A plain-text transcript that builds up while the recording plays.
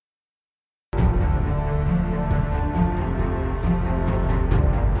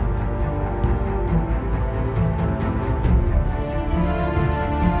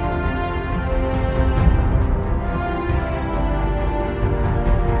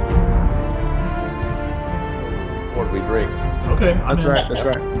we drink. Okay, That's right.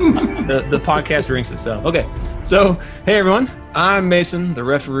 The podcast drinks itself. Okay, so hey everyone, I'm Mason, the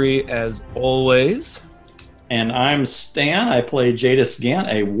referee as always. And I'm Stan. I play Jadis Gant,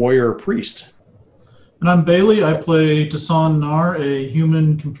 a warrior priest. And I'm Bailey. I play Tasan Nar, a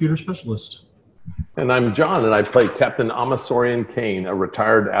human computer specialist. And I'm John, and I play Captain Amasorian Kane, a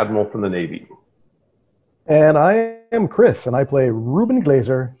retired admiral from the Navy. And I am Chris, and I play Ruben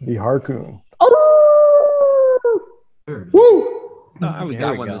Glazer, the Harcoon. Woo! We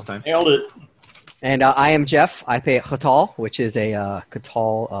got one this time. Nailed it. And I am Jeff. I play Khatal, which is a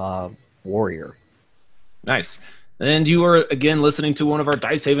Khatal warrior. Nice. And you are, again, listening to one of our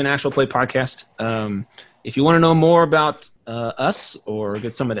Dice Haven Actual Play podcast. If you want to know more about us or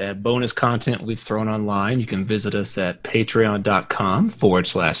get some of that bonus content we've thrown online, you can visit us at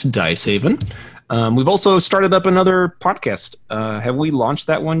patreon.com/DiceHaven. We've also started up another podcast. Have we launched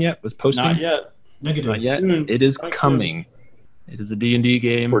that one yet? Was posting? Not yet. Negative. Not yet. It is coming. It is a D&D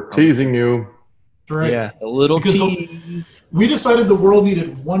game. We're teasing you. Right. Yeah, a little Because tease. we decided the world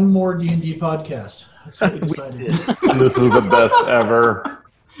needed one more D&D podcast. That's what we decided. This is the best ever.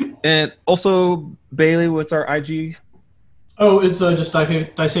 And also, Bailey, what's our IG? Oh, it's just Dice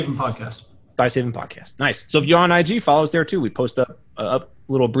Haven Podcast. Dice Haven Podcast. Nice. So if you're on IG, follow us there too. We post up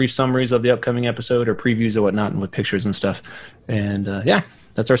little brief summaries of the upcoming episode or previews or whatnot, and with pictures and stuff. And yeah,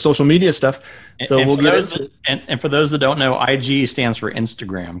 that's our social media stuff. So and we'll for get those into and for those that don't know, IG stands for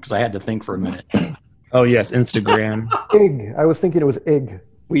Instagram, because I had to think for a minute. Oh yes, Instagram. Ig. I was thinking it was Ig.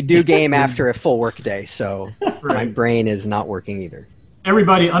 We do game after a full work day, so my Right. brain is not working either.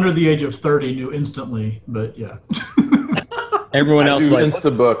 Everybody under the age of 30 knew instantly, but yeah. Everyone else like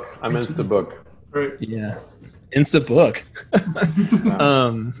Instabook. I'm Instabook. Right. yeah, Instabook.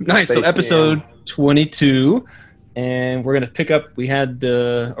 Nice. So Space episode Jam. 22, and we're gonna pick up. We had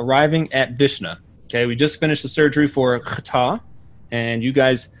arriving at Vishna. Okay, we just finished the surgery for Khatal, and you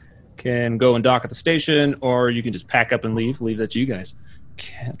guys can go and dock at the station, or you can just pack up and leave. Leave that to you guys.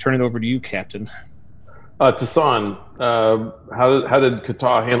 Turn it over to you, Captain. Tasan, how did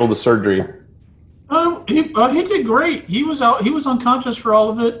Kata handle the surgery? He did great. He was unconscious for all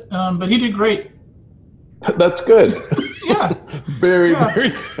of it, but he did great. That's good. Yeah. Very, Yeah.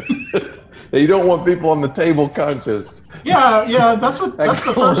 very good. You don't want people on the table conscious. Yeah. That's the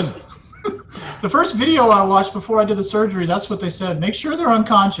Excellent. first video I watched before I did the surgery. That's what they said. Make sure they're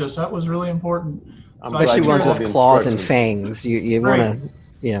unconscious. That was really important. I'm So glad Especially you ones heard with the claws and instructions. fangs. You Right. want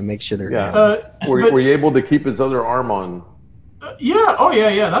to make sure they're Yeah. Were but- you able to keep his other arm on? Yeah. Oh,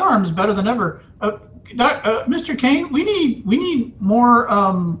 yeah. That arm's better than ever. Mr. Kane, we need more.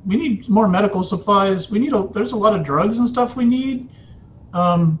 We need more medical supplies. There's a lot of drugs and stuff we need.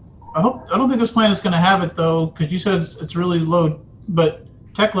 I don't think this planet is going to have it though, because you said it's really low, but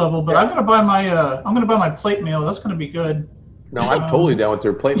tech level. But I'm going to buy my plate mail. That's going to be good. No, I'm totally down with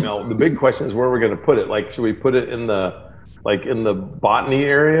your plate mail. The big question is where we're going to put it. Like, should we put it in the botany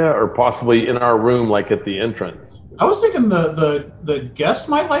area, or possibly in our room, like at the entrance? I was thinking the guest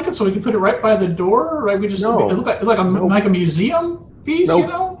might like it, so we could put it right by the door. Right? We just No. it look like a museum piece, Nope. you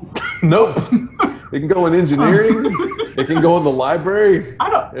know. Nope. It can go in engineering. It can go in the library. I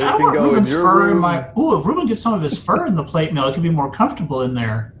don't It can want go in Ruben's your fur in room. my. Ooh, if Ruben gets some of his fur in the plate mail, it could be more comfortable in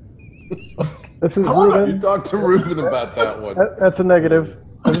there. This is I wanna- You Ruben. talked to Ruben about that one. That's a negative.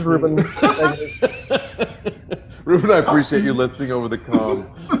 This is Ruben. Negative. Ruben, I appreciate you listening over the comm.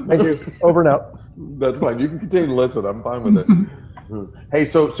 Thank you. Over and out. That's fine. You can continue to listen. I'm fine with it. Hey,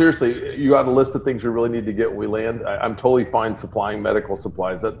 so seriously, you got a list of things we really need to get when we land. I'm totally fine supplying medical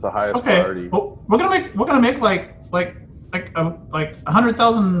supplies. That's the highest Okay, priority. well, we're gonna make like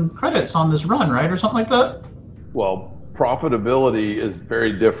 100,000 credits on this run, right, or something like that. Well, profitability is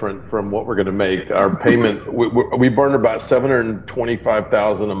very different from what we're going to make. Our payment, we burn about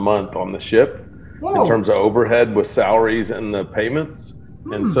 $725,000 a month on the ship Whoa. in terms of overhead with salaries and the payments.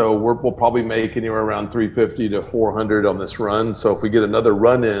 And so we'll probably make anywhere around 350 to 400 on this run. So if we get another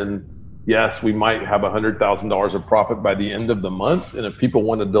run in, yes, we might have $100,000 of profit by the end of the month. And if people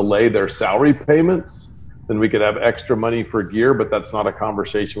want to delay their salary payments, then we could have extra money for gear, but that's not a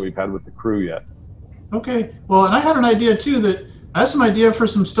conversation we've had with the crew yet. Okay. Well, and I had an idea too that I have some idea for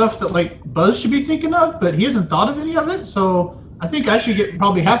some stuff that like Buzz should be thinking of, but he hasn't thought of any of it. So I think I should get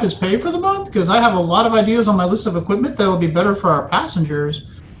probably half his pay for the month, because I have a lot of ideas on my list of equipment that will be better for our passengers.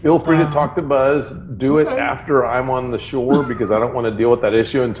 Feel free to talk to Buzz. Do it okay. after I'm on the shore, because I don't want to deal with that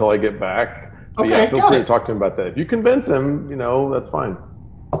issue until I get back. But Okay, yeah, feel got free it. to talk to him about that. If you convince him, that's fine.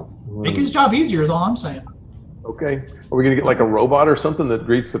 Make his job easier is all I'm saying. Okay. Are we going to get like a robot or something that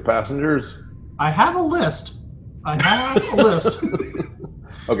greets the passengers? I have a list.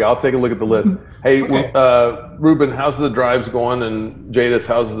 Okay, I'll take a look at the list. Hey, Okay. Ruben, how's the drives going? And Jadis,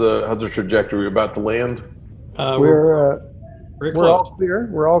 how's the trajectory? We're about to land, We're very We're all close. clear.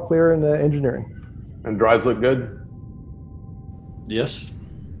 We're all clear in engineering. and drives look good. Yes.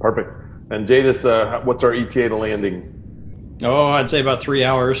 Perfect. And Jadis, what's our ETA to landing? Oh, I'd say about 3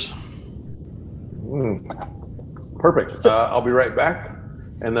 hours. Perfect. I'll be right back.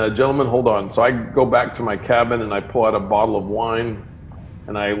 And gentlemen, hold on. So I go back to my cabin and I pull out a bottle of wine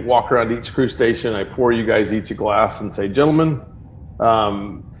and I walk around each crew station. I pour you guys each a glass and say, gentlemen,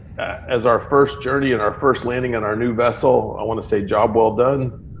 as our first journey and our first landing on our new vessel, I want to say job well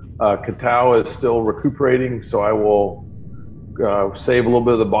done. Katao is still recuperating, so I will save a little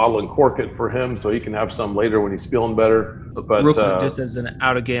bit of the bottle and cork it for him so he can have some later when he's feeling better. But Real quick, just as an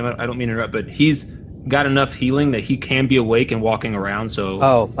out of game, I don't mean to interrupt, but he's got enough healing that he can be awake and walking around. So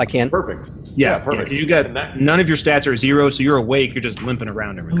Oh, I can. perfect. yeah, perfect. 'cause you got And that- none of your stats are 0, so you're awake. You're just limping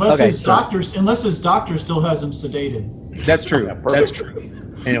around everything. Unless Okay, his doctor still has him sedated. That's true. perfect. That's true.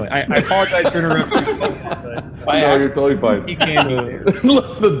 Anyway, I apologize for interrupting. But No, you're totally fine. he can be there.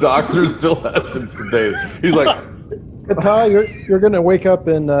 Unless the doctor still has him sedated. He's like, Kata, you're going to wake up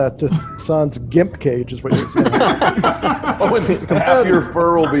in Tassan's gimp cage, is what you're saying. oh, and half your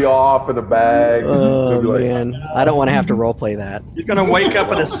fur will be off in a bag. Oh He'll be like, man, I don't want to have to role play that. You're going to wake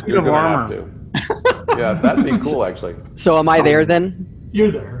up in a suit You're of gonna armor. have to. Yeah, that'd be cool, actually. So am I there then?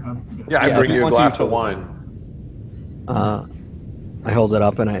 You're there. Yeah, I Yeah, bring if you you a want to, glass you of wine. I hold it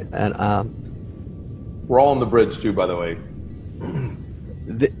up and We're all on the bridge too, by the way.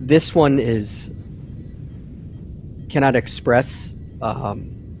 this one is cannot express.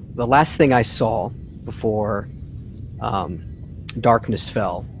 The last thing I saw before darkness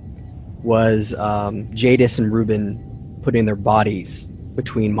fell was Jadis and Ruben putting their bodies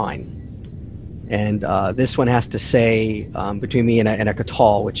between mine. And this one has to say between me and a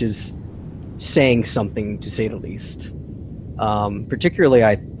Catal, which is saying something to say the least. Particularly,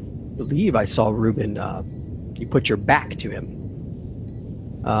 I believe I saw Ruben, you put your back to him.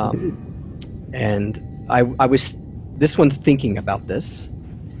 And I was, this one's thinking about this.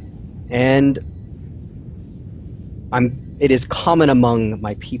 And it is common among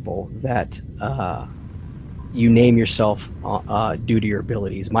my people that you name yourself due to your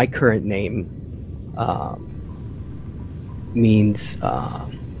abilities. My current name means,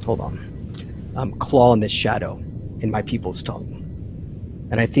 hold on, claw in the shadow in my people's tongue.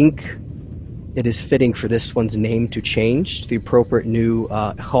 And I think it is fitting for this one's name to change to the appropriate new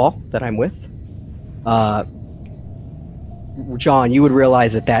Kha that I'm with. John, you would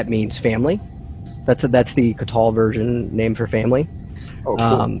realize that means family. That's the Catal version name for family. Oh,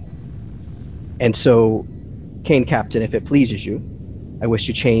 cool. And so, Kane Captain, if it pleases you, I wish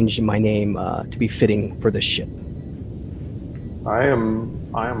to change my name to be fitting for this ship. I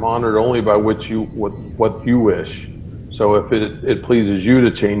am honored only by what you wish. So if it pleases you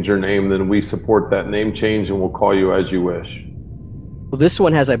to change your name, then we support that name change and we'll call you as you wish. Well, this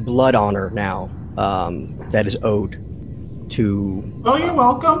one has a blood honor now that is owed to. Oh, you're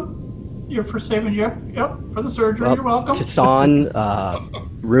welcome. You're for saving you. Yep, for the surgery. You're welcome. Tassan,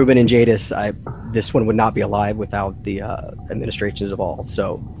 Ruben, and Jadis. This one would not be alive without the administrations of all.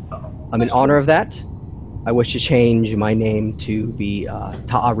 So, I'm in honor of that. I wish to change my name to be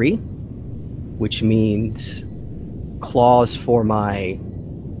Ta'ari, which means claws for my.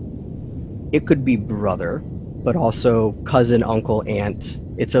 It could be brother, but also cousin, uncle, aunt.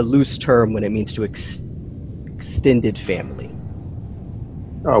 It's a loose term when it means to extended family.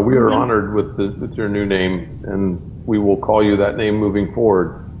 We are honored with your new name, and we will call you that name moving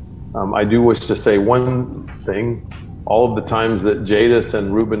forward. I do wish to say one thing. All of the times that Jadis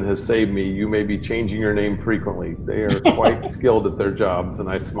and Ruben has saved me, you may be changing your name frequently. They are quite skilled at their jobs, and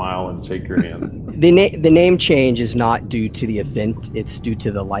I smile and shake your hand. The name change is not due to the event; it's due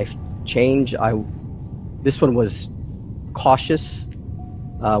to the life change. This one was cautious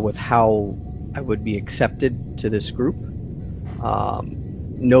with how I would be accepted to this group.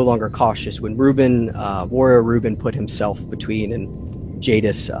 No longer cautious when Warrior Ruben put himself between and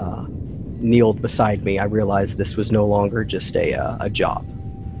Jadis kneeled beside me. I realized this was no longer just a job,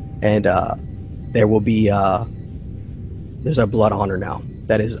 and there will be there's a blood honor now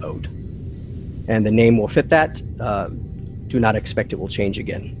that is owed, and the name will fit that. Do not expect it will change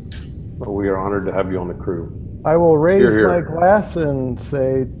again. Well, we are honored to have you on the crew. I will raise Hear, hear. my glass and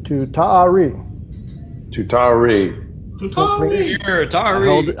say to Ta'ari. To Tari. Tutari. Here,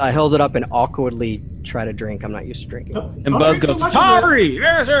 Tari. I held it up and awkwardly try to drink. I'm not used to drinking. And Buzz goes, Tari!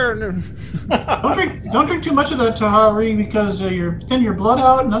 Yes, sir! Don't drink too much of that Tahari because you're thin your blood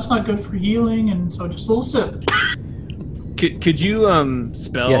out, and that's not good for healing. And so just a little sip. Could you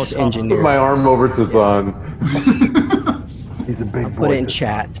spell? Yes, Put engineer. my arm over to son. He's a big boy. Put it in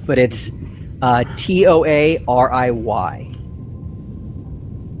chat, but it's Toary,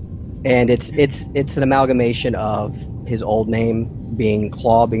 and it's an amalgamation of his old name being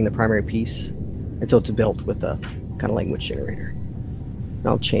Claw being the primary piece, and so it's built with a kind of language generator. And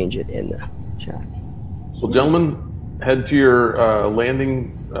I'll change it in the chat. So, gentlemen, head to your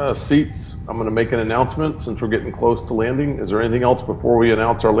landing seats. I'm going to make an announcement since we're getting close to landing. Is there anything else before we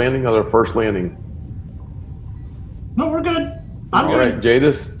announce our landing, or our first landing? No, we're good. I'm All good. right,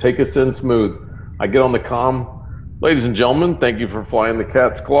 Jadis, take us in smooth. I get on the comm. Ladies and gentlemen, thank you for flying the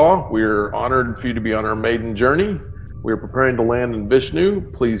Cat's Claw. We're honored for you to be on our maiden journey. We're preparing to land in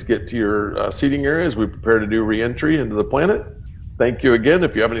Vishnu. Please get to your seating areas. We prepare to do re-entry into the planet. Thank you again.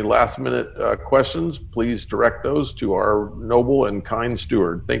 If you have any last-minute questions, please direct those to our noble and kind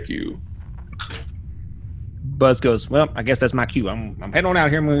steward. Thank you. Buzz goes, well, I guess that's my cue. I'm heading on out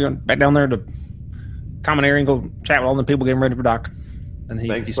here. I'm going back down there to common area and go chat with all the people getting ready for dock. And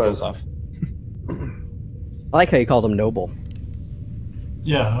he spills Buzz. off. I like how you called him Noble.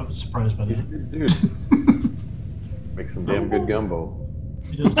 Yeah, I was surprised by that. Dude, make some damn good gumbo.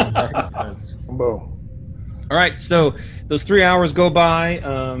 He does do that. Gumbo. All right, so those 3 hours go by.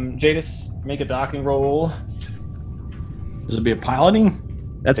 Jadis, make a docking roll. Does it be a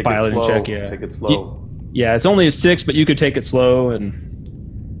piloting? That's Take it piloting slow. check, yeah. Take it slow. Yeah, it's only a 6, but you could take it slow and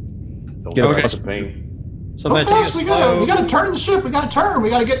Don't Get rush okay. the pain. So Go if I take fast, it we slow, gotta turn the ship. We gotta turn. We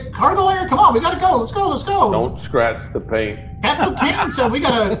gotta get cargo in here. Come on, we gotta go. Let's go. Don't scratch the paint. Captain Kane said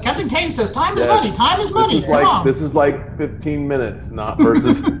Captain Kane says time is Yes. money. Time is money. This is like 15 minutes, not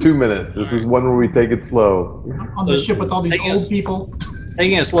versus 2 minutes. This is one where we take it slow. On the ship with all these Take old us. people.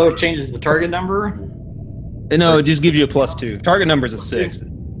 taking it slow changes the target number. no, it just gives you a +2. Target number is a 6.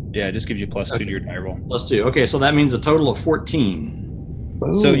 Yeah, it just gives you a +2 to your die roll. +2. Okay, so that means a total of 14.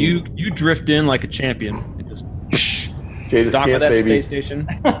 So Ooh. you drift in like a champion and just Jadis dock can't, at that baby. space station.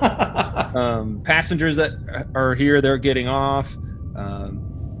 Passengers that are here, they're getting off.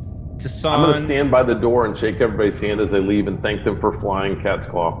 Tassan, I'm going to stand by the door and shake everybody's hand as they leave and thank them for flying Cat's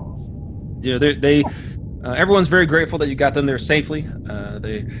Claw. you know, everyone's very grateful that you got them there safely.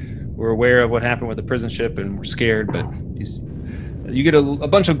 They were aware of what happened with the prison ship and were scared, but you get a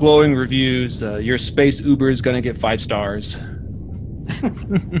bunch of glowing reviews. Your space Uber is going to get 5 stars.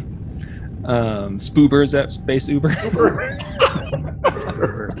 Spoober, is that space Uber?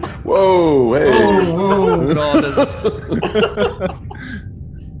 Whoa, hey.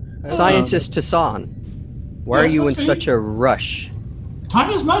 Scientist Tassan, why are Yes, you in that's me. such a rush? Time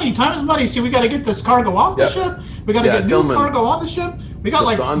is money. Time is money. See, we got to get this cargo off the Yep. ship. We got to Yeah, get new gentlemen. cargo on the ship. We got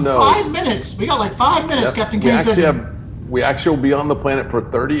like Hassan knows. 5 minutes. We got like 5 minutes, Yep. Captain we Kane actually said. we actually will be on the planet for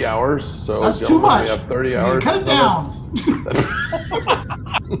 30 hours. So That's too gentlemen, much. We have 30 You hours. cut it No, down.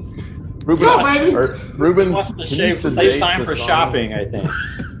 Ruben, Go, baby. Ruben, Wants to can you save sedate time for Tassan? shopping, I think.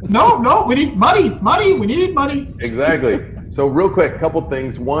 No, we need money. Money. We need money. Exactly. So real quick, couple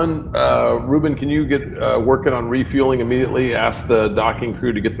things. One, Ruben, can you get working on refueling immediately? Ask the docking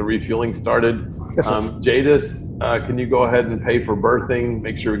crew to get the refueling started. Yes, sir. Jadis, can you go ahead and pay for berthing?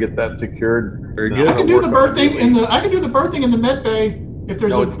 Make sure we get that secured. Very Then good. I'm I can gonna do the work on birthing immediately. I can do the birthing in the med bay if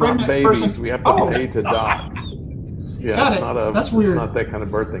there's No, a it's not pregnant babies. person. We have to Oh. pay to dock. Yeah, Got it's it. not a. That's weird. It's not that kind of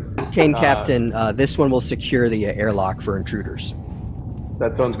birthing. Kane Captain, this one will secure the airlock for intruders.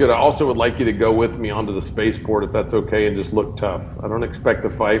 That sounds good. I also would like you to go with me onto the spaceport if that's okay, and just look tough. I don't expect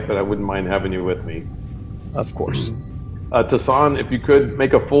a fight, but I wouldn't mind having you with me. Of course. Tassan, if you could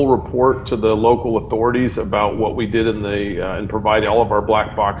make a full report to the local authorities about what we did in the and provide all of our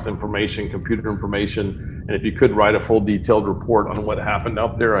black box information, computer information, and if you could write a full detailed report on what happened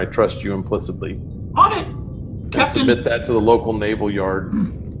out there, I trust you implicitly. On it, And Captain. submit that to the local naval yard.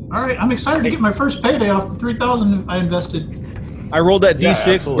 All right, I'm excited to get my first payday off the 3,000 I invested. I rolled that Yeah,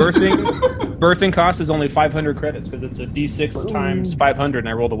 D6 absolutely. birthing cost is only 500 credits because it's a D6 times 500 and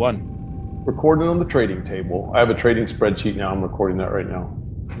I rolled a 1. Recording on the trading table. I have a trading spreadsheet now. I'm recording that right now.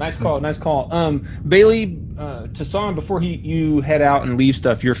 Nice call. Bailey, Tassan, before you head out and leave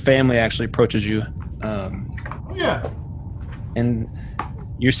stuff, your family actually approaches you. Oh, yeah, And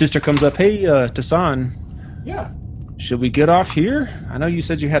your sister comes up, hey, Tassan, yeah. should we get off here? I know you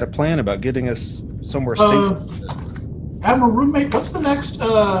said you had a plan about getting us somewhere safe. Admiral Roommate, what's the next?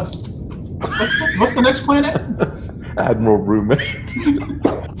 What's the next planet? Admiral Roommate.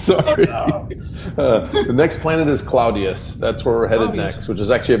 Sorry. The next planet is Claudius. That's where we're headed Claudius. next, which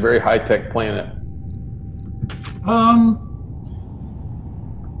is actually a very high-tech planet.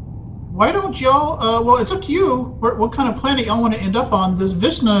 Why don't y'all? Well, it's up to you. What kind of planet y'all want to end up on? This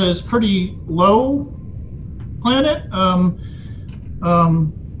Vishna is pretty low. planet.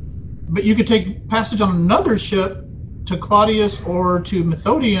 But you could take passage on another ship to Claudius or to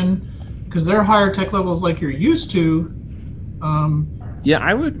Methodian, because they're higher tech levels like you're used to. Yeah,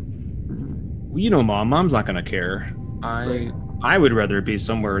 I would. Mom. Mom's not going to care. I would rather be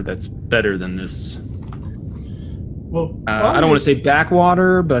somewhere that's better than this. Well, I don't want to say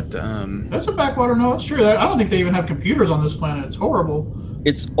backwater, but that's a backwater. No, it's true. I don't think they even have computers on this planet. It's horrible.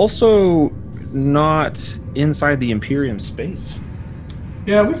 It's also not inside the Imperium space.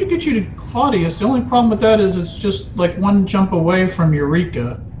 Yeah, we could get you to Claudius. The only problem with that is it's just like one jump away from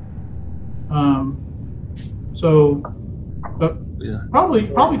Eureka. Probably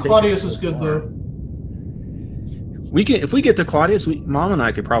Claudius is good though. If we get to Claudius, Mom and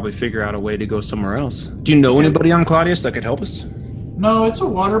I could probably figure out a way to go somewhere else. Do you know anybody on Claudius that could help us? No, it's a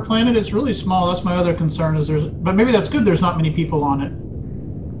water planet. It's really small. That's my other concern. But maybe that's good. There's not many people on it.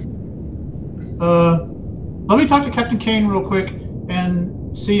 Let me talk to Captain Kane real quick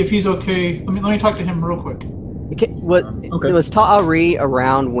and see if he's okay. Let me talk to him real quick. Okay, was Ta'ari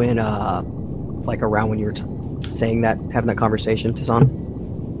around when you were saying that, having that conversation, Tazan?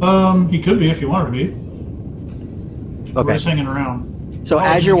 He could be if you wanted to be. Okay. We're just hanging around. So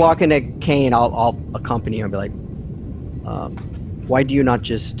as you're walking to Kane, I'll accompany you and be like, why do you not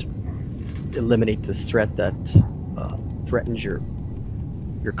just eliminate this threat that threatens your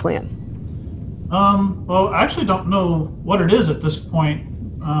clan? Well, I actually don't know what it is at this point.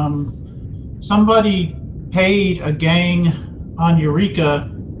 Somebody paid a gang on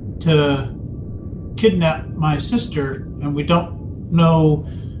Eureka to kidnap my sister, and we don't know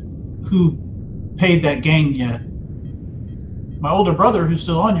who paid that gang yet. My older brother, who's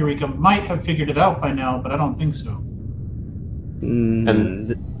still on Eureka, might have figured it out by now, but I don't think so.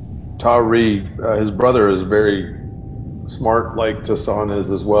 And Tari, his brother, is very smart, like Tassan is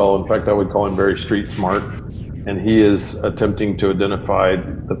as well. In fact, I would call him very street smart. And he is attempting to identify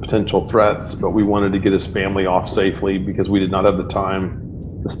the potential threats, but we wanted to get his family off safely because we did not have the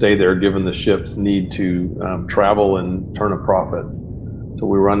time to stay there given the ship's need to travel and turn a profit. So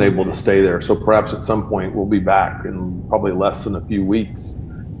we were unable to stay there. So perhaps at some point we'll be back in probably less than a few weeks.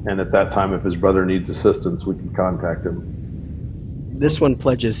 And at that time, if his brother needs assistance, we can contact him. This one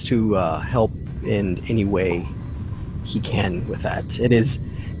pledges to help in any way he can with that. It is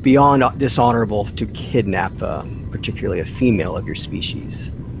beyond dishonorable to kidnap particularly a female of your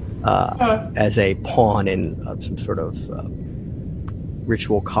species as a pawn in some sort of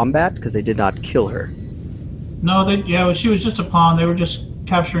ritual combat, because they did not kill her. No, she was just a pawn. They were just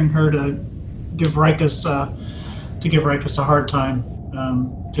capturing her to give Rikus a hard time,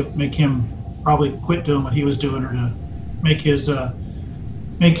 to make him probably quit doing what he was doing, or to make his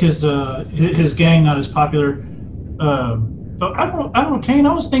gang not as popular. But I don't know, Kane.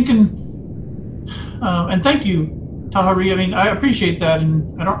 I was thinking, and thank you, Tahari. I mean, I appreciate that,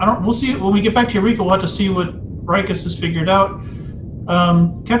 and I don't. We'll see when we get back to Eureka. We'll have to see what Rikus has figured out.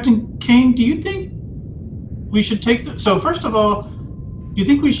 Captain Kane, do you think we should take so first of all, do you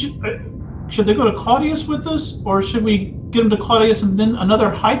think we should they go to Claudius with us, or should we get them to Claudius and then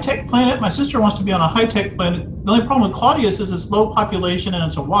another high-tech planet? My sister wants to be on a high-tech planet. The only problem with Claudius is it's low population and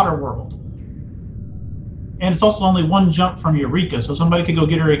it's a water world. And it's also only one jump from Eureka, so somebody could go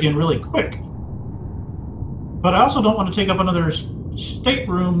get her again really quick. But I also don't want to take up another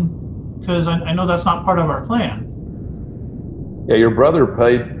stateroom, because I know that's not part of our plan. Yeah, your brother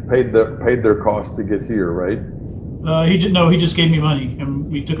paid their cost to get here, right? He just gave me money, and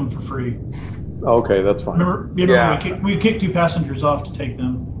we took them for free. Okay, that's fine. Remember we kicked 2 passengers off to take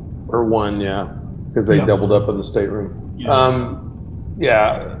them. Or one, yeah, because they doubled up in the stateroom.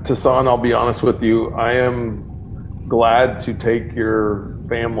 Yeah. Tassan, I'll be honest with you. I am glad to take your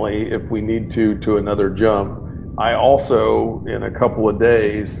family if we need to another jump. I also, in a couple of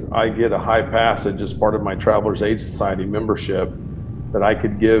days, I get a high passage as part of my Traveler's Aid Society membership that I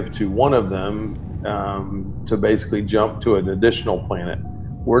could give to one of them to basically jump to an additional planet.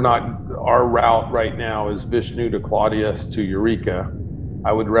 Our route right now is Vishnu to Claudius to Eureka.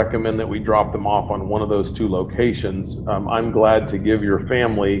 I would recommend that we drop them off on one of those 2 locations. I'm glad to give your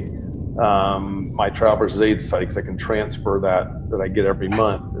family my Traveler's Aid Society, because I can transfer that I get every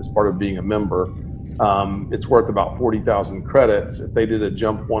month as part of being a member. It's worth about 40,000 credits. If they did a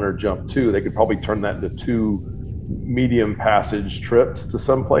jump 1 or jump 2, they could probably turn that into 2 medium passage trips to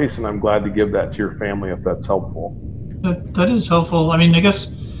someplace, and I'm glad to give that to your family if that's helpful. That is helpful. I mean, I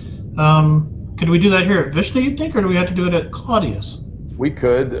guess, could we do that here at Vishnu, you think, or do we have to do it at Claudius? We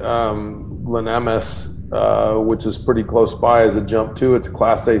could. Lanamis, which is pretty close by, is a jump 2. It's a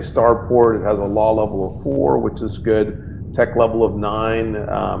Class A starport. It has a law level of 4, which is good. Tech level of 9,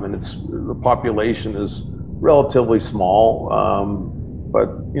 and the population is relatively small, but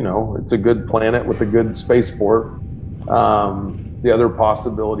it's a good planet with a good spaceport. The other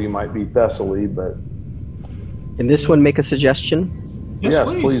possibility might be Thessaly, but Can this one make a suggestion?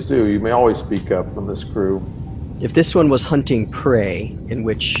 yes, please do. You may always speak up on this crew. If this one was hunting prey, in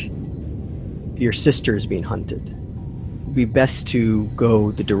which your sister is being hunted, it would be best to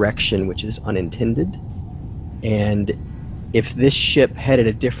go the direction which is unintended. And if this ship headed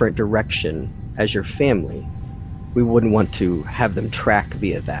a different direction as your family, we wouldn't want to have them track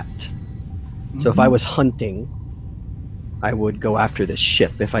via that. So if I was hunting, I would go after this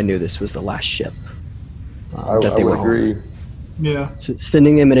ship if I knew this was the last ship. I would agree. Yeah. So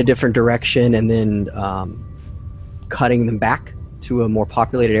sending them in a different direction and then cutting them back to a more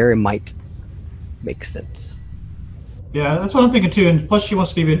populated area might make sense. Yeah, that's what I'm thinking too. And plus, she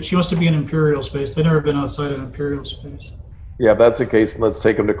wants to be in Imperial space. They've never been outside of Imperial space. Yeah, if that's the case, let's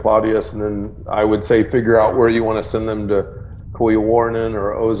take them to Claudius, and then I would say figure out where you want to send them to Koiwarnen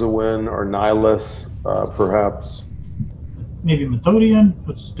or Ozawin or Nihilus, perhaps. Maybe Methodian.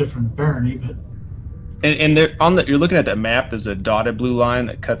 It's a different barony, but. And they're you're looking at that map. There's a dotted blue line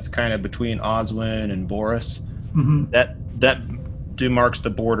that cuts kind of between Oswin and Boris. Mm-hmm. That demarks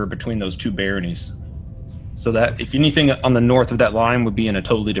the border between those two baronies. So that if anything on the north of that line would be in a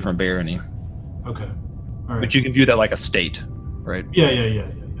totally different barony. Okay. All right. But you can view that like a state, right?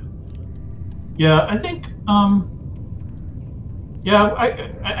 Yeah. Yeah, I think.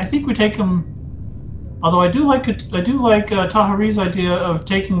 I think we take them. Although I do like Tahari's idea of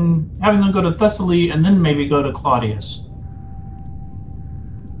having them go to Thessaly and then maybe go to Claudius.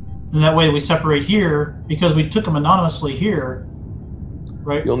 And that way we separate here because we took them anonymously here,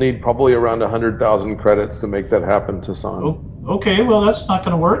 right? You'll need probably around 100,000 credits to make that happen, Tassan. Oh, okay, well that's not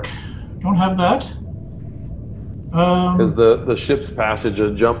going to work. Don't have that. Because the ship's passage,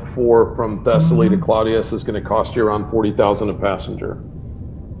 a jump 4 from Thessaly to Claudius is going to cost you around 40,000 a passenger.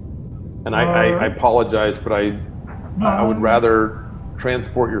 And I apologize, but I would rather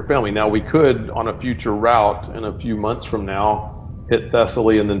transport your family. Now we could, on a future route in a few months from now, hit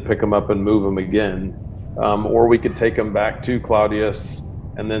Thessaly and then pick them up and move them again. Or we could take them back to Claudius,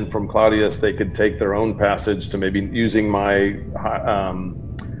 and then from Claudius they could take their own passage to maybe using my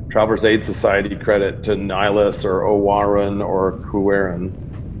Traveler's Aid Society credit to Nihilus or Owaran or Kuwaren.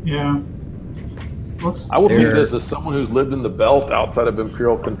 Yeah. I will take this as someone who's lived in the belt outside of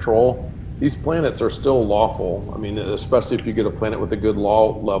Imperial control. These planets are still lawful. I mean, especially if you get a planet with a good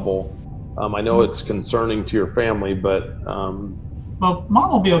law level. I know it's concerning to your family, but well,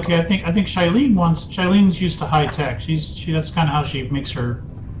 Mom will be okay. I think Shailene's used to high tech. That's kind of how she makes her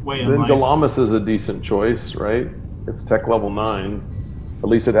way in life. Then Galamas is a decent choice, right? It's tech level 9. At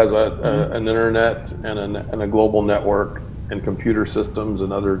least it has an internet and a global network and computer systems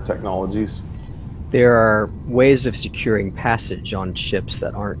and other technologies. There are ways of securing passage on ships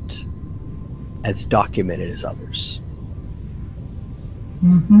that aren't as documented as others.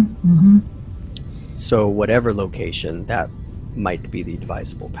 So whatever location, that might be the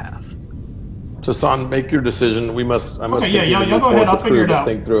advisable path. Tassan, make your decision. I must y'all go ahead. I'll figure it out.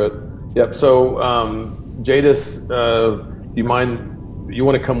 Think through it. Yep. So, Jadis, do you mind? You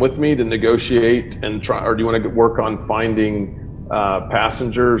want to come with me to negotiate and try, or do you want to work on finding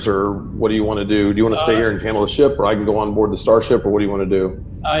passengers, or what do you want to do? Do you want to stay here and handle the ship, or I can go on board the starship, or what do you want to do?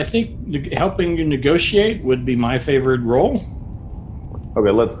 I think helping you negotiate would be my favorite role.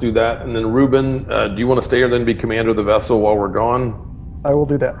 Okay, let's do that. And then Ruben, do you want to stay here then be commander of the vessel while we're gone? I will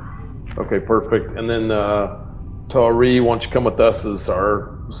do that. Okay, perfect. And then Tahari, why don't you come with us as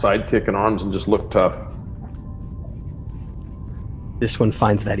our sidekick in arms and just look tough? This one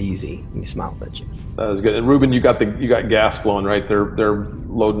finds that easy. He smiled at you. That is good. And Ruben, you got gas flowing, right? They're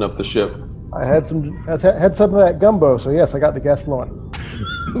loading up the ship. I had some of that gumbo, so yes, I got the gas flowing.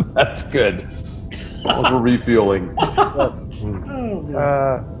 That's good. We're refueling.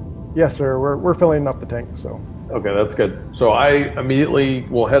 Yes, sir. We're filling up the tank. So. Okay, that's good. So I immediately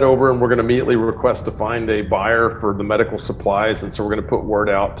will head over, and we're going to immediately request to find a buyer for the medical supplies, and so we're going to put word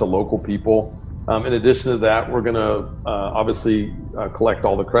out to local people. In addition to that, we're going to obviously collect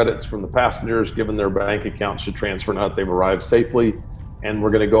all the credits from the passengers, given their bank accounts should transfer now that they've arrived safely. And we're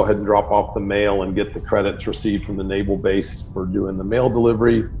going to go ahead and drop off the mail and get the credits received from the naval base for doing the mail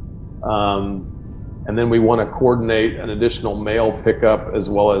delivery. And then we want to coordinate an additional mail pickup as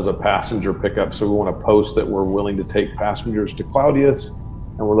well as a passenger pickup. So we want to post that we're willing to take passengers to Claudius,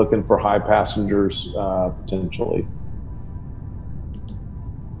 and we're looking for high passengers potentially.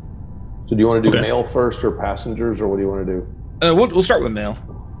 So do you want to do mail first or passengers, or what do you want to do? We'll start with mail.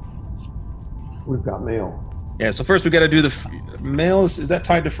 We've got mail. Yeah, so first we got to do the mail. Is that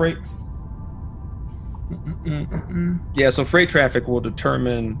tied to freight? Yeah, so freight traffic will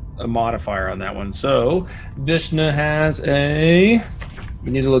determine a modifier on that one. So Vishnu has a.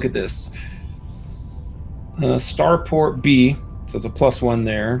 We need to look at this. Starport B, so it's a +1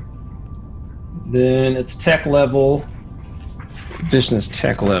 there. Then its tech level. Vishnu's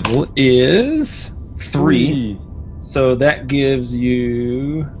tech level is 3. So that gives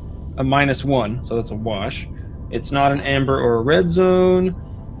you a -1. So that's a wash. It's not an amber or a red zone.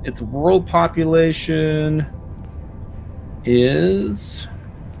 Its world population is.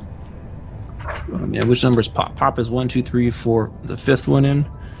 Yeah, which number is Pop? Pop is 1, 2, 3, 4. The 5th one in.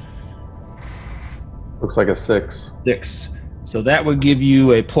 Looks like a 6. 6. So that would give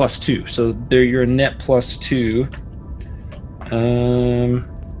you a +2. So there, your net +2.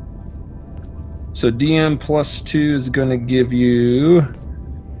 So DM +2 is going to give you.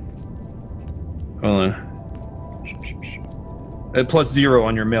 Hold on. A +0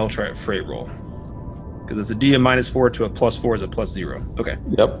 on your mail freight roll. Because it's a DM -4 to a +4 is a +0. Okay.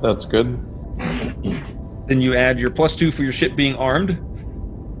 Yep, that's good. Then you add your +2 for your ship being armed.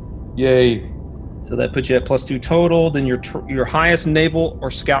 Yay. So that puts you at +2 total. Then your highest naval or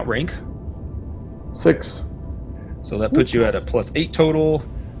scout rank. 6. So that puts you at a +8 total.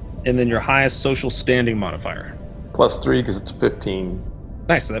 And then your highest social standing modifier. +3 because it's 15.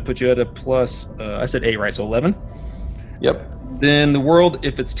 Nice. So that puts you at a I said 8, right? So 11. Yep. Then the world,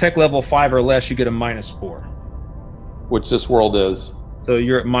 if it's tech level 5 or less, you get a -4. Which this world is. So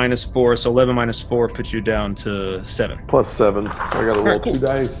you're at -4. So 11 -4 puts you down to 7. +7. So I got to roll 2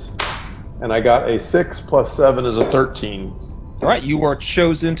 dice. And I got a 6 + 7 is a 13. All right. You are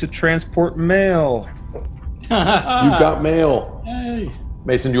chosen to transport mail. You got mail. Hey.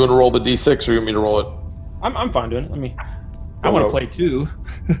 Mason, do you want to roll the D6 or you want me to roll it? I'm fine doing it. I want to play 2.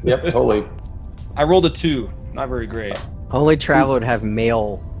 Yep, totally. I rolled a 2. Not very great. Only Traveler would have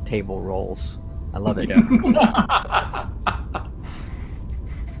mail table rolls. I love it. Yeah.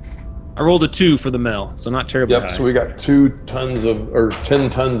 I rolled a 2 for the mail, so not terribly high. Yep, so we got 10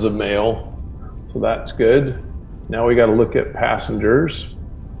 tons of mail. So that's good. Now we got to look at passengers.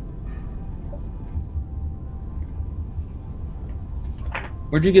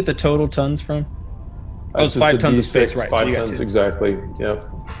 Where'd you get the total tons from? Oh, it's That's 5 just a tons of D6, space, right? 5 So you got tons, 2. exactly. Yep.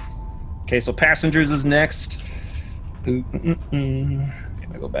 Okay, so passengers is next. Can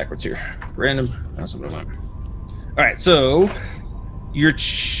I go backwards here? Random. That's what I want. All right, so your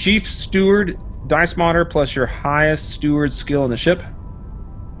chief steward dice modder plus your highest steward skill in the ship.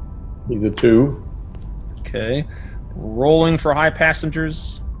 He's a 2. Okay. Rolling for high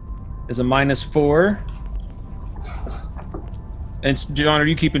passengers is a -4. And John, are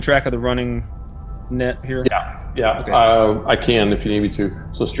you keeping track of the running net here? Yeah. Okay. I can if you need me to.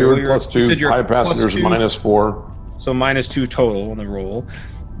 So steward you're- +2, you said you're high passengers +2. -4. So -2 total on the roll.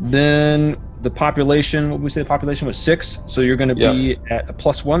 Then the population, what did we say the population was 6. So you're going to be at a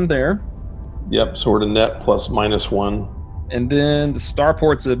 +1 there. Yep, so we're to net +-1. And then the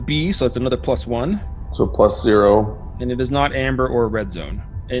starport's a B, so it's another +1. So +0. And it is not amber or red zone.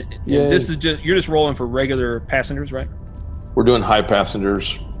 And Yay. this is you're just rolling for regular passengers, right? We're doing high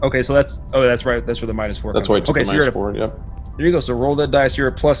passengers. Okay, so that's right. That's where the -4 That's comes why I from. took Okay, the so you're at -4. Yep. there you go. So roll that dice. You're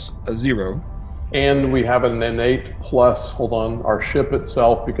at +0. And we have an innate plus, hold on, our ship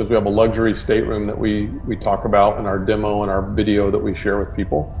itself, because we have a luxury stateroom that we talk about in our demo and our video that we share with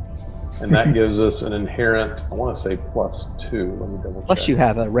people. And that gives us an inherent, I want to say +2. Let me double check. Plus, you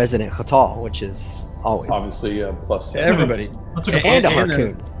have a resident Khatal, which is always. Obviously, +6. Everybody. That's like a And a plus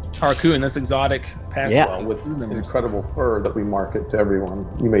Harpoon. Harpoon, that's exotic. Yeah. Well, with incredible fur that we market to everyone.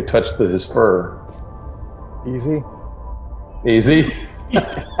 You may touch his fur. Easy. Easy.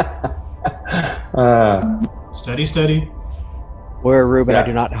 Steady. Where Ruben, Yeah.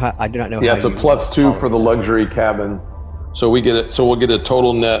 I do not know. Yeah, how it's a you +2 for the follow. luxury cabin. So we get it. So we'll get a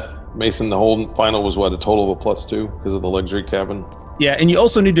total net. Mason, the whole final was what, a total of a +2 because of the luxury cabin. Yeah, and you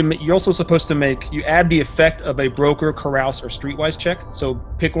also need to. You're also supposed to you add the effect of a broker, carouse, or streetwise check. So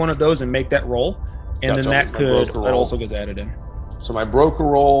pick one of those and make that roll, and Gotcha. then My broker that roll. also gets added in. So my broker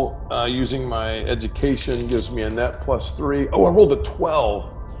roll, using my education, gives me a net +3. Oh, I rolled a 12.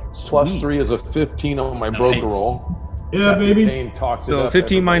 Sweet. +3 is a 15 on my broker Nice. roll. Yeah, baby. Dane talked it So up,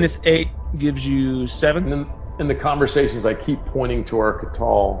 15 everybody. minus 8 gives you 7. And then in the conversations, I keep pointing to our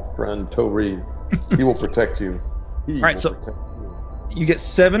Catal friend, Tori. He will protect you. He right, will so- protect you. You get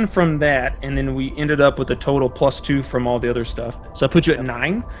 7 from that, and then we ended up with a total +2 from all the other stuff. So I put you at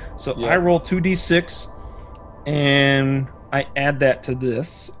 9. So Yeah. I roll 2d6, and I add that to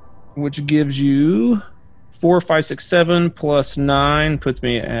this, which gives you 4, 5, 6, 7 plus 9 puts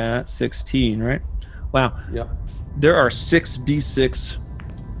me at 16, right? Wow. Yep. There are 6d6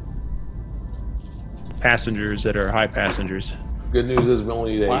 passengers that are high passengers. Good news is we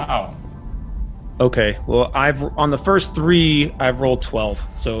only need 8. Wow. Okay, well, on the first 3, I've rolled 12,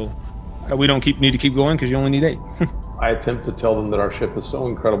 so we don't need to keep going because you only need 8. I attempt to tell them that our ship is so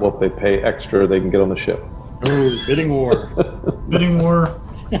incredible. If they pay extra, they can get on the ship. Ooh, bidding war. Bidding war.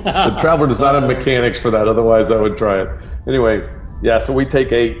 The Traveler does not have mechanics for that. Otherwise, I would try it. Anyway, yeah. So we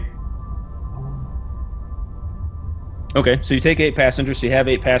take 8. Okay, so you take 8 passengers. So you have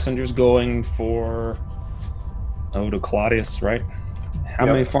 8 passengers going to Claudius, right? How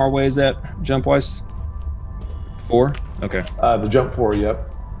Yep. many far away is that jump-wise? 4? Okay. The jump 4.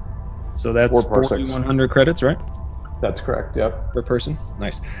 Yep, So that's 4 parsecs. 4,100 credits, right? That's correct. Yep, Per person?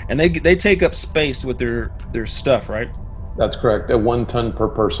 Nice. And they take up space with their stuff, right? that's correct. At 1 ton per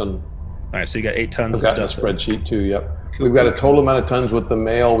person. All right, so you got 8 tons I've of got a stuff. spreadsheet too. Yep. Cool, We've got a cool, total amount of tons with the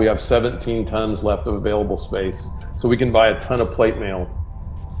mail. We have 17 tons left of available space, so we can buy a ton of plate mail.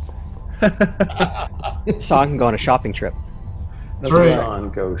 San can go on a shopping trip. That's right. On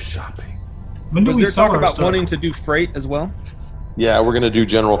go shopping. When do Was we there sell talk our about stuff? wanting to do freight as well? Yeah, we're gonna do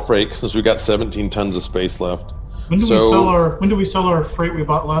general freight since we got 17 tons of space left. When do So- we sell our freight we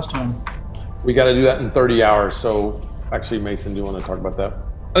bought last time? We got to do that in 30 hours. So actually, Mason, do you want to talk about that?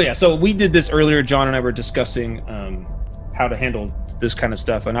 Oh yeah, so we did this earlier. John and I were discussing how to handle this kind of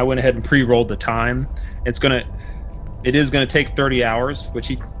stuff, and I went ahead and pre-rolled the time. It is gonna take 30 hours,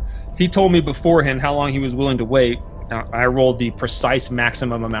 which he told me beforehand how long he was willing to wait. I rolled the precise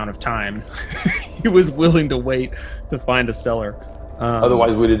maximum amount of time he was willing to wait to find a seller.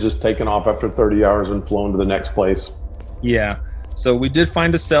 Otherwise, we'd have just taken off after 30 hours and flown to the next place. Yeah. So we did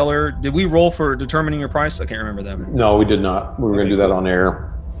find a seller. Did we roll for determining your price? I can't remember that. No, we did not. We were going Okay, to do that on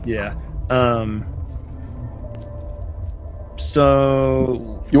air. Yeah.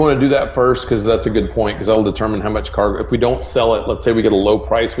 So You want to do that first because that's a good point because that'll determine how much cargo. If we don't sell it, let's say we get a low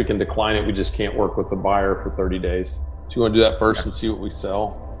price, we can decline it. We just can't work with the buyer for 30 days. So you want to do that first and see what we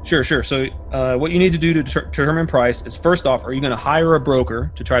sell? Sure. So what you need to do to determine price is, first off, are you going to hire a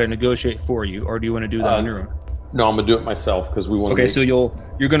broker to try to negotiate for you, or do you want to do that on your own? No, I'm going to do it myself because we want to. Okay, so you're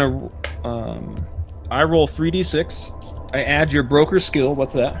going to I roll 3d6. I add your broker skill.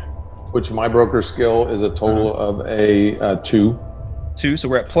 What's that? Which my broker skill is a total of a 2. 2. So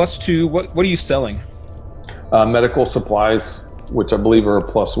we're at +2. What are you selling? Medical supplies, which I believe are a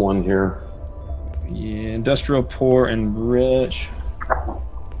 +1 here. Yeah, industrial, poor, and rich.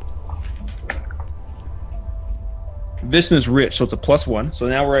 Vishnu's rich, so it's a +1. So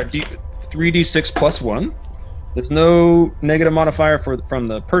now we're at 3d6 +1. There's no negative modifier from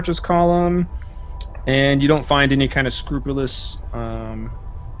the purchase column, and you don't find any kind of scrupulous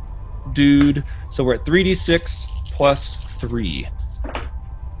dude. So we're at 3d6 +3.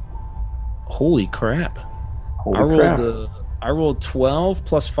 Holy crap! I rolled 12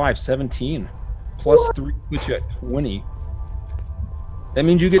 + 5, 17. +3 puts you at 20. That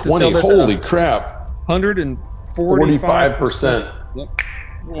means you get to 20. sell this Holy at crap. 145%. Yep.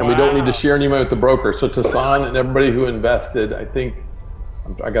 And we don't need to share any money with the broker. So Tassan and everybody who invested, I think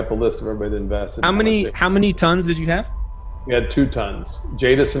I got the list of everybody that invested. How many tons did you have? We had 2 tons.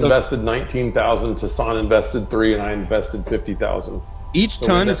 Jadis invested 19,000, Tassan invested 3, and I invested 50,000. Each So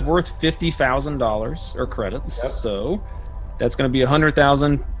ton we is worth $50,000 or credits. Yep. So that's going to be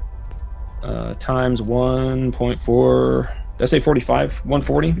 100,000 times 1.4. Did I say 45?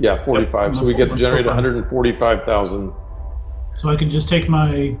 140? Yeah, 45. So we get to generate 145,000. So I can just take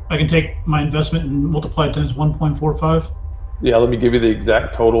my investment and multiply it times 1.45. Yeah, let me give you the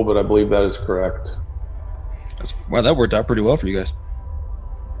exact total, but I believe that is correct. Wow, that worked out pretty well for you guys.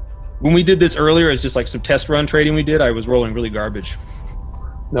 When we did this earlier, it's just like some test run trading we did. I was rolling really garbage.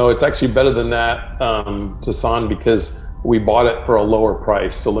 No, it's actually better than that, Tassan, because we bought it for a lower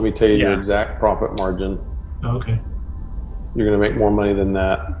price. So let me tell you your exact profit margin. Oh, okay. You're going to make more money than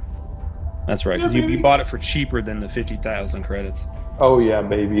that. That's right, because you bought it for cheaper than the 50,000 credits. Oh yeah,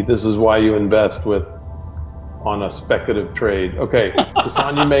 baby. This is why you invest on a speculative trade. Okay,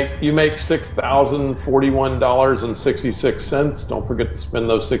 Hassan, you make $6,041.66. Don't forget to spend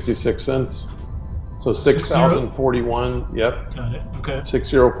those 66 cents. So 6,041. Yep. Got it. Okay.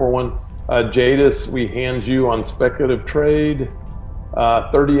 6041. Jadis, we hand you on speculative trade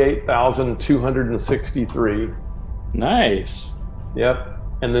 38,263. Nice. Yep.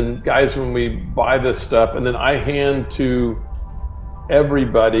 And then guys, when we buy this stuff, and then I hand to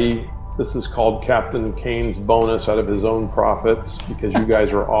everybody, this is called Captain Kane's bonus out of his own profits because you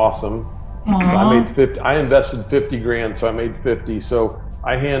guys are awesome. So I made 50. I invested 50 grand, so I made 50. So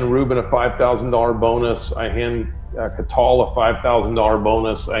I hand Ruben a $5,000 bonus. I hand Katal a $5,000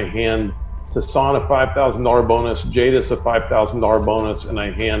 bonus. I hand Tassan a $5,000 bonus, Jadis a $5,000 bonus, and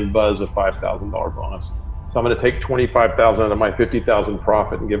I hand Buzz a $5,000 bonus. So I'm going to take $25,000 out of my $50,000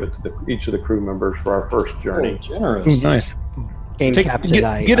 profit and give it to each of the crew members for our first journey. Oh, generous. Nice. Game Captain, get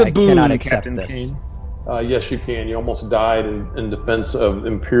I a boon, cannot accept Captain this. Kane. Yes, you can. You almost died in defense of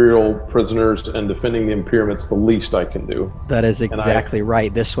Imperial prisoners, and defending the Imperium's the least I can do. That is exactly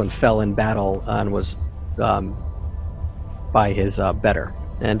right. This one fell in battle and was by his better.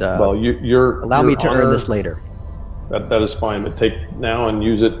 And Well, you're allow me to honor, earn this later. That is fine, but take now and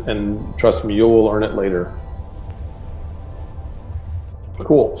use it, and trust me, you will earn it later.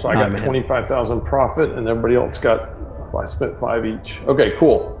 Cool. So I got 25,000 profit, and everybody else got. I spent 5 each. Okay,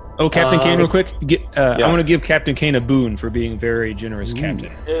 cool. Oh, Captain Kane, real quick. I yeah. want to give Captain Kane a boon for being very generous, Captain.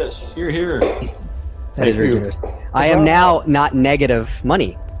 Yes, here. That is Thank very you. generous. I am now not negative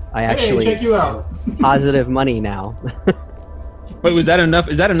money. I Hey, actually check you out. positive money now. Wait, was that enough?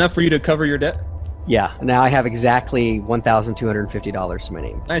 Is that enough for you to cover your debt? Yeah, now I have exactly $1,250 to my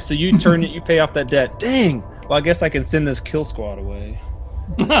name. Nice. So you you pay off that debt. Dang. Well, I guess I can send this kill squad away.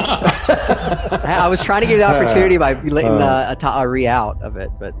 I was trying to give the opportunity by letting Atari out of it,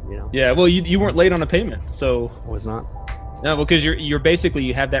 but Yeah. Well, you weren't late on a payment, so I was not. no, because you're basically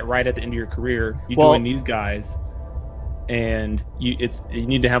you have that right at the end of your career. You Well- join these guys, and you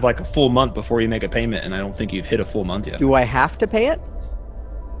need to have like a full month before you make a payment, and I don't think you've hit a full month yet. Do I have to pay it?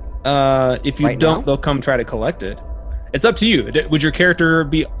 If you Right don't, now? they'll come try to collect it. It's up to you. Would your character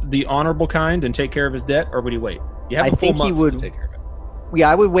be the honorable kind and take care of his debt, or would he wait? You have I a full think he month would- to take care of it. Yeah,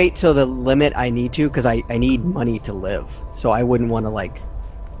 I would wait till the limit I need to because I need money to live. So I wouldn't want to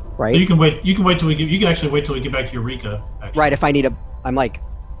right? You can wait. You can wait till we get. You can actually wait till we get back to Eureka. Actually. Right, if I need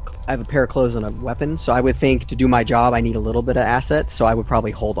I have a pair of clothes and a weapon, so I would think to do my job I need a little bit of assets, so I would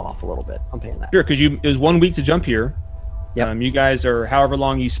probably hold off a little bit on paying that. Sure, because it was 1 week to jump here. Yep. You guys are however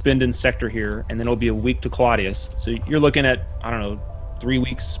long you spend in sector here, and then it'll be a week to Claudius. So you're looking at 3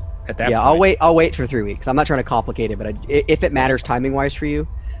 weeks at that. Yeah, point. I'll wait for 3 weeks. I'm not trying to complicate it, but if it matters timing wise for you,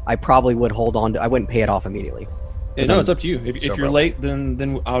 I probably would hold on to. I wouldn't pay it off immediately. Yeah, no, it's up to you. If you're broke. late,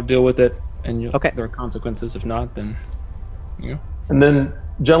 then I'll deal with it, and Okay. there are consequences. If not, then And then,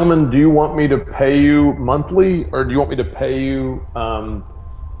 gentlemen, do you want me to pay you monthly, or do you want me to pay you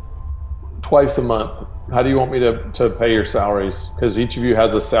twice a month? How do you want me to pay your salaries? Because each of you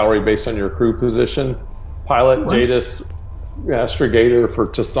has a salary based on your crew position. Pilot, Jadis, Astrogator for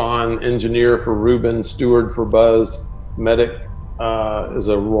Tassan, Engineer for Ruben, Steward for Buzz, Medic is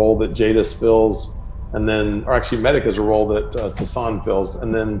a role that Jadis fills, and then, or actually Medic is a role that Tassan fills,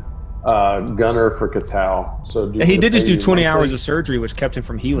 and then Gunner for Katao. So do you yeah, he want me did to just pay do you 20 monthly? hours of surgery, which kept him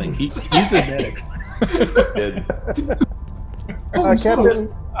from healing. He's the medic. Did. Holy smokes.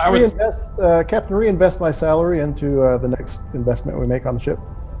 Captain, reinvest my salary into the next investment we make on the ship.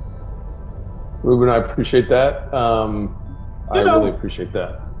 Ruben, I appreciate that. I You know- really appreciate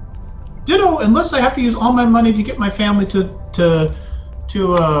that. Ditto. Unless I have to use all my money to get my family to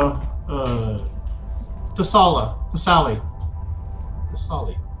Sally.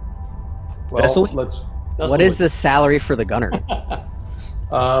 Well, Thessaly? let's. What is the salary for the gunner?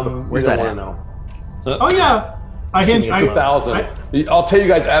 Where's that that? at? Know. Oh yeah. I'll tell you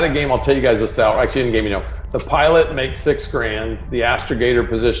guys at a game. I'll tell you guys the salary. Actually, in game, the pilot makes $6,000. The astrogator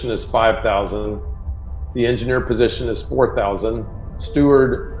position is $5,000. The engineer position is $4,000.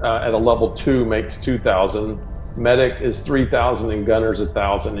 Steward at a level 2 makes $2,000. Medic is $3,000 and gunner's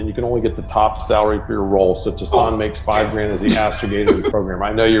 $1,000. And you can only get the top salary for your role. So Tassan makes $5,000 as the astrogator of the program.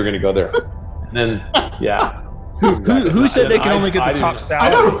 I know you're going to go there. And then, yeah. Who said they can I- only get I the top didn't-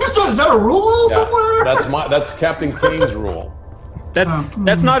 salary? I know. Is that a rule Yeah, somewhere? that's Captain Kane's rule.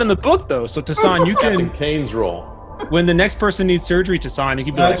 That's not in the book though. So Tassan, you Captain can Kane's rule. when the next person needs surgery, Tassan, you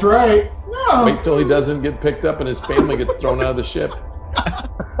can be That's like, right. No. Wait till he doesn't get picked up and his family gets thrown out of the ship.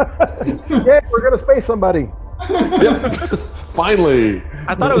 Yeah, we're gonna space somebody. Yep. Finally.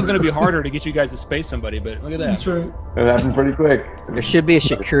 I thought it was going to be harder to get you guys to space somebody, but look at that. That's right. It happened pretty quick. There should be a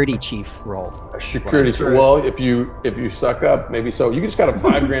security chief role. Security. That's right. Well, if you suck up, maybe so. You just got a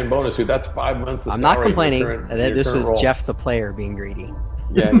 $5,000 bonus, dude. That's 5 months of I'm not salary in your complaining. current- your This current was role. Jeff the player being greedy.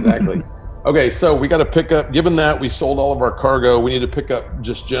 Yeah, exactly. Okay, so we got to pick up, given that we sold all of our cargo, we need to pick up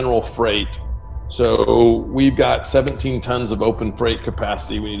just general freight. So we've got 17 tons of open freight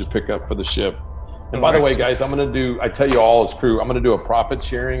capacity we need to pick up for the ship. And by the way, guys, I tell you all as crew, I'm going to do a profit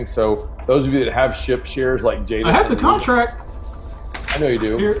sharing. So those of you that have ship shares like Jada. I have the contract I know you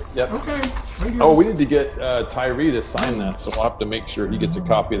do. here. Yep. Okay. Right here. Oh, we need to get Tyree to sign that. So we'll have to make sure he gets a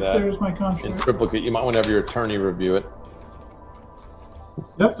copy of that There's my in contract. triplicate. You might want to have your attorney review it.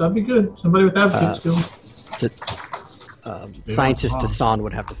 Yep, that'd be good. Somebody with advocate skills. Scientist Tassan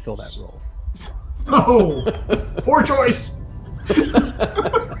would have to fill that role. Oh, poor choice.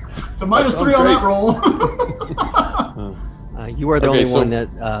 It's a -3 on that roll. You are the Okay, only so- one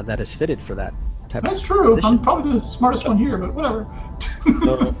that is fitted for that type That's of true. position. I'm probably the smartest one here, but whatever.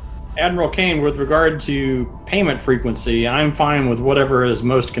 So, Admiral Kane, with regard to payment frequency, I'm fine with whatever is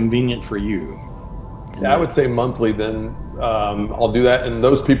most convenient for you. Yeah, I would say monthly. Then I'll do that. And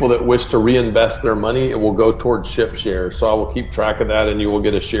those people that wish to reinvest their money, it will go towards ship share. So I will keep track of that, and you will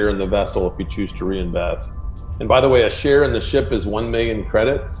get a share in the vessel if you choose to reinvest. And by the way, a share in the ship is 1 million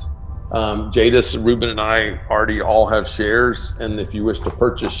credits. Jadis, Ruben, and I already all have shares. And if you wish to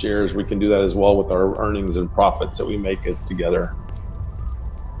purchase shares, we can do that as well with our earnings and profits that we make it together.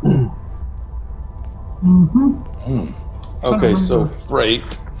 Mm-hmm. Okay, so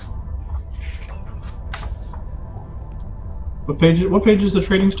freight. What page is the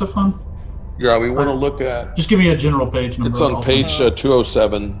trading stuff on? Yeah, we want to look at. Just give me a general page number. It's on also. page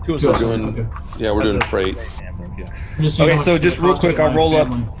 207. 207, We're doing, Okay. yeah, we're doing freight. Yeah. Just so you Okay, know so what's just gonna real cost quick, my I'll roll up.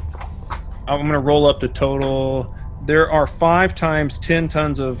 family. I'm going to roll up the total. There are 5 times 10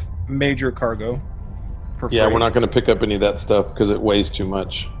 tons of major cargo. For Yeah, freight. we're not going to pick up any of that stuff because it weighs too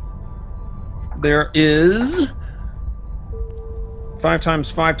much. There is 5 times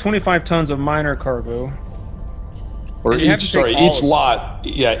 5, 25 tons of minor cargo. Or And you have each, to take sorry, all each of it. lot.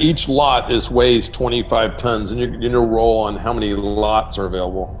 Yeah, each lot weighs 25 tons, and you're going to roll on how many lots are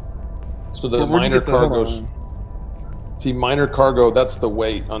available. So the Where'd you minor get the- hold cargoes. on. See, minor cargo, that's the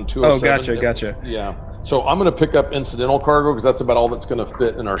weight on 207. gotcha. Yeah. So I'm going to pick up incidental cargo because that's about all that's going to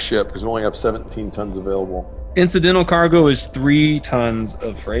fit in our ship because we only have 17 tons available Incidental cargo is 3 tons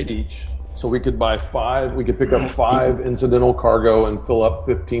of freight. each. So we could buy 5. We could pick up 5 incidental cargo and fill up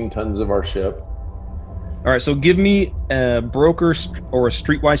 15 tons of our ship. All right, so give me a broker or a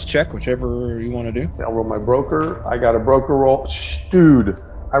streetwise check, whichever you want to do. I'll roll my broker. I got a broker roll. Dude,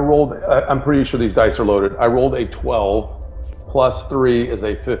 I rolled, I'm pretty sure these dice are loaded. I rolled a 12 plus 3 is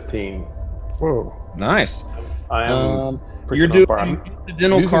a 15. Whoa. Nice. I am freaking You're on doing fire. I'm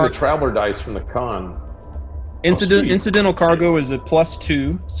incidental using the cargo. traveler dice from the con. Incident, sweet. incidental cargo is a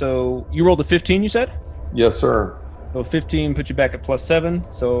 +2. So you rolled a 15, you said? Yes, sir. So 15 puts you back at +7.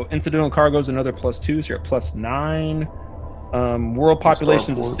 So incidental cargo is another +2, so you're at +9. World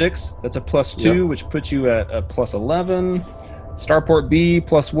population's a Starport. 6. That's a +2, Yep. which puts you at a +11. Starport B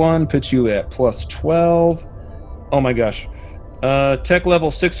 +1 puts you at +12. Oh my gosh. Tech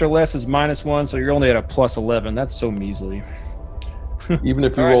level 6 or less is -1, so you're only at a +11. That's so measly. Even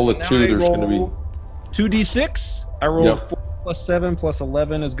if you All right, roll so a now 2, I there's going to be. roll 2d6. I roll Yep. 4 + 7 +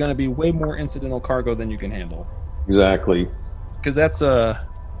 11 is going to be way more incidental cargo than you can handle. Exactly. Because that's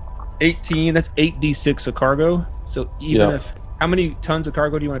 18. That's 8d6 of cargo. So even Yep. if how many tons of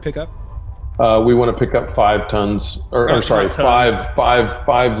cargo do you want to pick up? We want to pick up 5 tons, or Oh, sorry, 5 tons.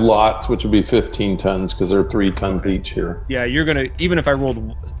 five lots, which would be 15 tons because they're 3 tons each here. Yeah, you're gonna even if I rolled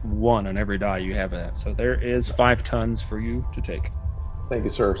 1 on every die, you have that. So there is 5 tons for you to take. Thank you,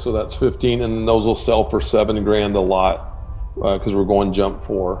 sir. So that's 15, and those will sell for $7,000 a lot because we're going jump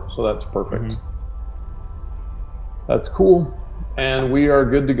 4. So that's perfect. Mhm. That's cool, and we are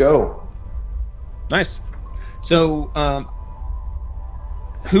good to go. Nice. So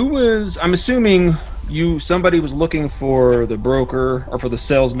who was? I'm assuming somebody was looking for the broker or for the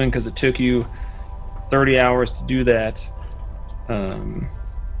salesman because it took you 30 hours to do that.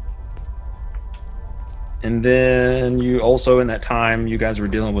 And then you also in that time you guys were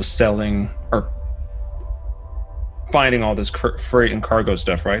dealing with selling or finding all this freight and cargo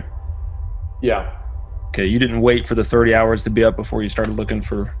stuff, right? Yeah. Okay, you didn't wait for the 30 hours to be up before you started looking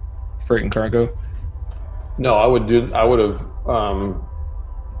for freight and cargo? No, I would have. I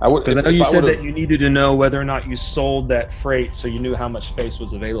would Because I know if you said would've- that you needed to know whether or not you sold that freight so you knew how much space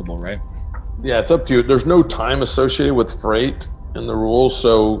was available, right? Yeah, it's up to you. There's no time associated with freight in the rules,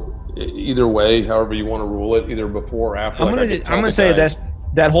 so either way, however you want to rule it, either before or after. I'm like I could tell gonna the say guys.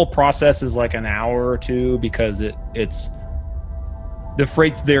 that whole process is like an hour or two because it's the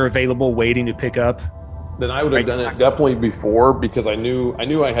freight's there available waiting to pick up. Then I would have Right. done it definitely before because I knew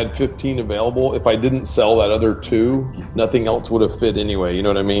I had 15 available. If I didn't sell that other 2, nothing else would have fit anyway. You know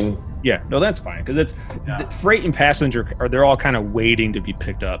what I mean? Yeah, no, that's fine because it's the freight and passenger they're all kind of waiting to be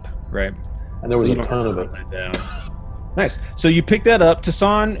picked up, right? And there was So a you don't ton have of to it. write that down. Nice. So you picked that up.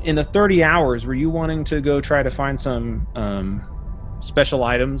 Tassan, in the 30 hours, were you wanting to go try to find some special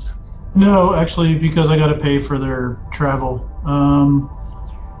items? No, actually, because I got to pay for their travel.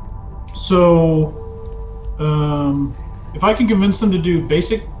 If I can convince them to do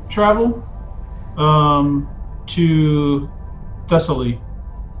basic travel to Thessaly,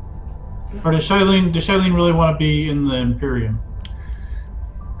 or does Shailene really want to be in the Imperium?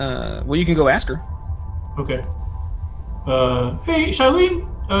 Well, you can go ask her. Okay. Hey, Shailene,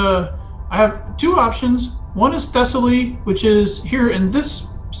 I have two options. One is Thessaly, which is here in this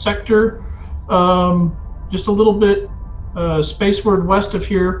sector, just a little bit spaceward west of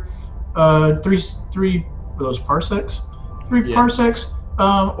here. Three are those parsecs? Three parsecs.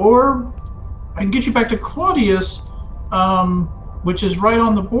 Or I can get you back to Claudius, which is right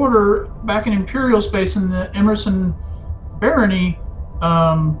on the border, back in Imperial space in the Emerson Barony.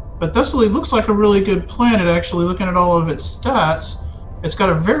 But Thessaly looks like a really good planet, actually, looking at all of its stats. It's got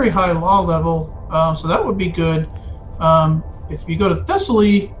a very high law level, so that would be good. If you go to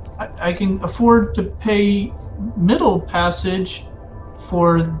Thessaly, I can afford to pay middle passage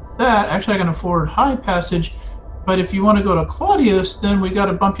for that. Actually, I can afford high passage. But if you want to go to Claudius, then we got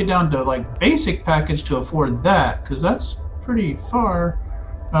to bump you down to like basic package to afford that, because that's pretty far.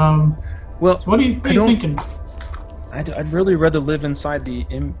 Well, so what are you thinking? I'd really rather live inside the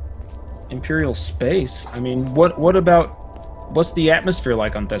Imperial space. I mean, what's the atmosphere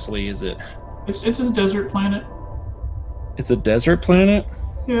like on Thessaly? Is it? It's a desert planet. It's a desert planet?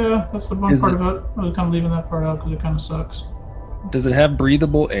 Yeah, that's the one part of it. I was kind of leaving that part out because it kind of sucks. Does it have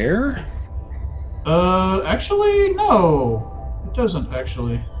breathable air? Actually, no. It doesn't,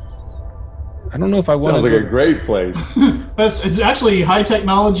 actually. I don't know if I want to... Sounds like a great place. It's actually high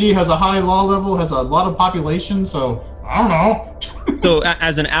technology, has a high law level, has a lot of population, so I don't know. So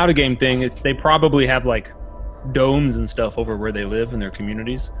as an out-of-game thing, they probably have like domes and stuff over where they live in their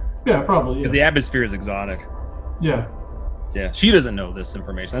communities. Yeah, probably. Because the atmosphere is exotic. Yeah. Yeah, she doesn't know this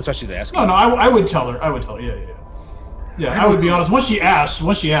information. That's why she's asking. No, I would tell her. Yeah, I would be honest. Once she asked,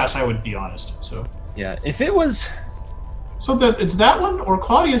 I would be honest. So. Yeah, if it was. So that it's that one, or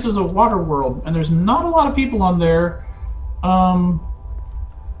Claudius is a water world, and there's not a lot of people on there.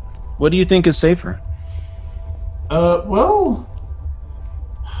 What do you think is safer? Well,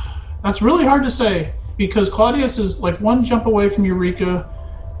 that's really hard to say because Claudius is like one jump away from Eureka.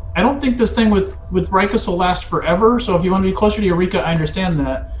 I don't think this thing with Rikus will last forever. So if you want to be closer to Eureka, I understand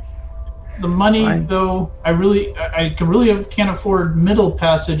that. The money, though, can't afford middle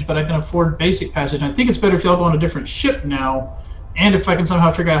passage, but I can afford basic passage. And I think it's better if y'all go on a different ship now, and if I can somehow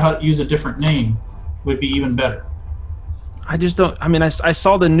figure out how to use a different name, would be even better. I just don't. I mean, I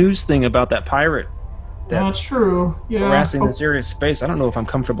saw the news thing about that pirate. That's true. Yeah. Harassing this area of space. I don't know if I'm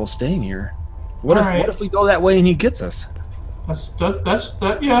comfortable staying here. What if we go that way and he gets us? Yeah,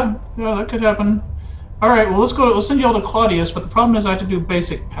 that could happen. All right, well, let's send you all to Claudius, but the problem is I have to do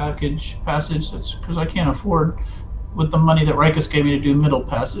basic passage. That's because I can't afford with the money that Rikus gave me to do middle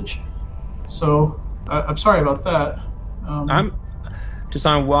passage. So I'm sorry about that. I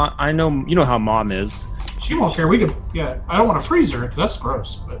know you know how Mom is. She won't care. I don't want to freeze her because that's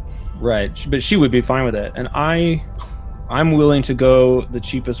gross. But right, but she would be fine with it, and I'm willing to go the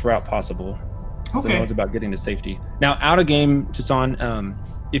cheapest route possible. Okay. So it's about getting to safety. Now, out of game, Tassan,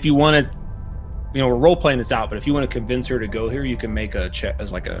 if you want to, we're role playing this out, but if you want to convince her to go here, you can make a check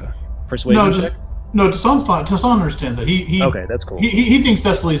as like a persuasion check. No, Tassan's fine. Tassan understands that. Okay, that's cool. He thinks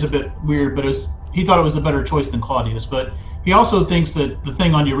Thessaly is a bit weird, but he thought it was a better choice than Claudius. But he also thinks that the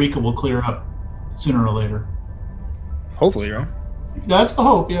thing on Eureka will clear up sooner or later. Hopefully, right? That's the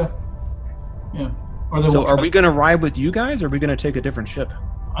hope. Yeah. So, are we going to ride with you guys, or are we going to take a different ship?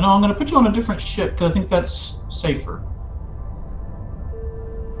 I know, I'm going to put you on a different ship because I think that's safer.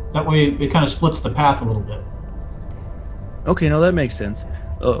 That way it kind of splits the path a little bit. Okay, no, that makes sense.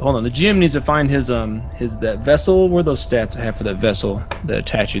 Hold on, the GM needs to find that vessel. Where are those stats I have for that vessel that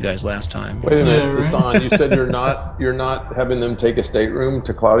attached you guys last time? Wait a minute, Tassan, you said you're not having them take a stateroom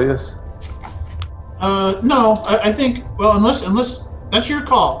to Claudius? No, I think, well, unless that's your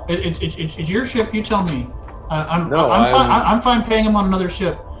call. It's your ship, you tell me. I'm fine paying him on another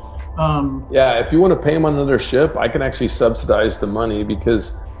ship. Yeah, if you want to pay him on another ship, I can actually subsidize the money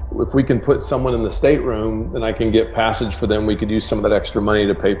because if we can put someone in the stateroom, then I can get passage for them. We could use some of that extra money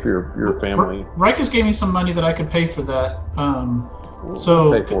to pay for your family. Rikus gave me some money that I could pay for that.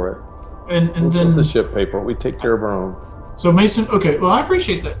 Pay for it. And then the ship pay for it. We take care of our own. So Mason, okay, well, I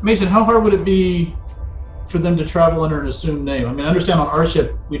appreciate that. Mason, how hard would it be for them to travel under an assumed name? I mean, I understand on our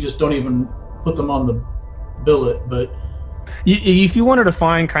ship, we just don't even put them on the billet, but if you wanted to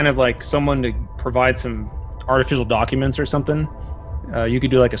find kind of like someone to provide some artificial documents or something, you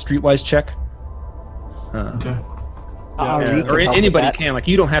could do like a streetwise check. Okay. Or anybody can. Like,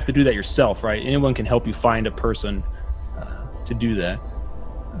 you don't have to do that yourself, right? Anyone can help you find a person to do that.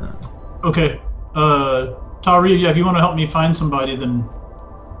 Okay. Tari, if you want to help me find somebody, then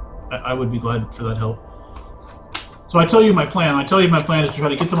I would be glad for that help. So I tell you my plan. My plan is to try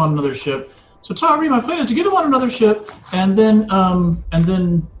to get them on another ship. So Tari, my plan is to get them on another ship, and then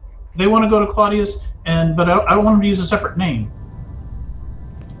they want to go to Claudius, but I don't want them to use a separate name.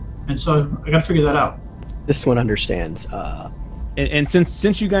 And so I got to figure that out. This one understands. And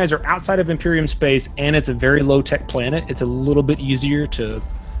since you guys are outside of Imperium space and it's a very low tech planet, it's a little bit easier to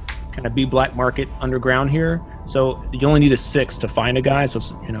kind of be black market underground here. So you only need a 6 to find a guy. So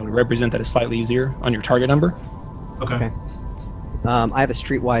to represent that is slightly easier on your target number. Okay. I have a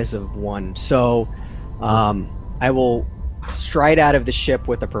streetwise of 1, so I will stride out of the ship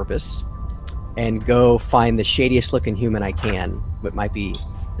with a purpose and go find the shadiest looking human I can. That might be,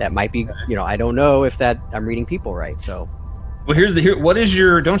 I don't know if that I'm reading people right. So, well, what is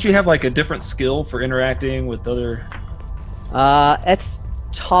your? Don't you have like a different skill for interacting with other? It's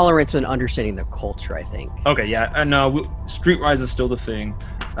tolerance and understanding the culture, I think. Okay, yeah, no, streetwise is still the thing,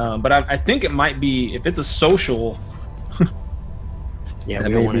 but I think it might be if it's a social. Yeah,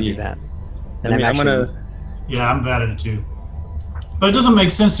 we don't want to do that. And I'm gonna. Yeah, I'm bad at it too. But it doesn't make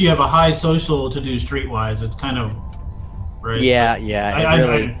sense you have a high social to do streetwise. It's kind of right. Yeah.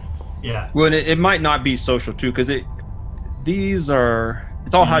 Yeah. Well, it might not be social too, because it's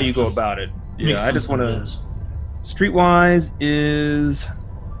all how you go about it. Yeah, I just want to. Streetwise is.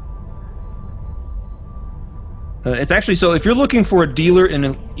 It's actually so. If you're looking for a dealer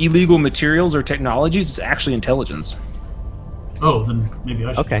in illegal materials or technologies, it's actually intelligence. Oh, then maybe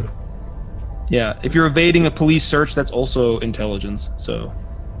I should. Okay. do it. Yeah, if you're evading a police search, that's also intelligence. So.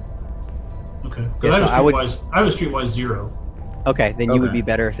 Okay. Yeah, so I have a streetwise 0. Okay, then you would Okay. be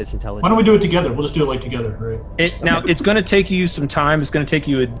better if it's intelligent. Why don't we do it together? We'll just do it like together, right? Now it's going to take you some time. It's going to take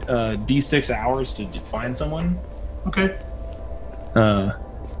you a D6 hours to find someone. Okay.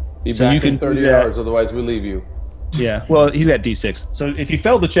 Be So back you can in 30 do that. hours, otherwise we leave you. Yeah. Well, he's got D6. So if you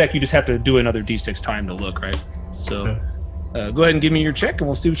fail the check, you just have to do another D6 time to look, right? So go ahead and give me your check, and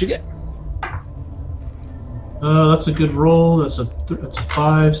we'll see what you get. That's a good roll. That's a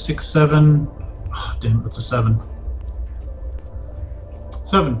 5, 6, 7. Oh, damn, that's a 7.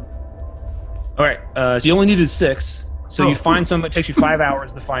 7. All right. So you only needed 6. So Oh. you find someone. It takes you 5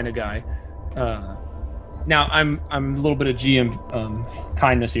 hours to find a guy. Now I'm a little bit of GM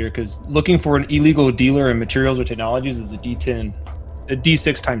kindness here, because looking for an illegal dealer in materials or technologies is a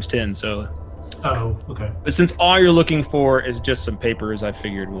D6 times 10. So, Oh, okay. but since all you're looking for is just some papers, I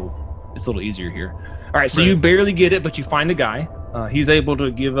figured it's a little easier here. All right. So you barely get it, but you find a guy. He's able to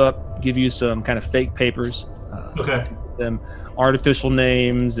give you some kind of fake papers. Okay. Them artificial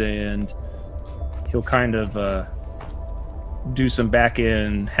names, and he'll kind of do some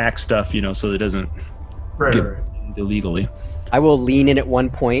back-end hack stuff, so that it doesn't Right. get Right. illegally. I will lean in at one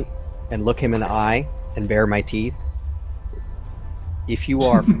point and look him in the eye and bare my teeth. If you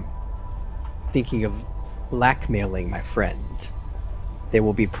are thinking of blackmailing my friend, there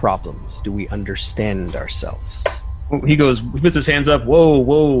will be problems. Do we understand ourselves? He puts his hands up.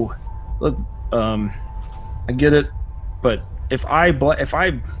 Whoa, look, I get it, but if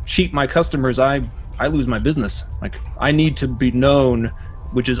I cheat my customers, I lose my business. Like, I need to be known,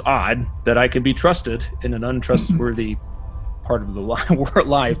 which is odd, that I can be trusted in an untrustworthy part of the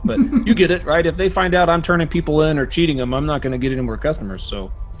life. But you get it, right? If they find out I'm turning people in or cheating them, I'm not going to get any more customers.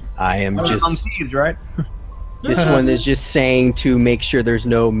 So I am just. thieves, right? This one is just saying to make sure there's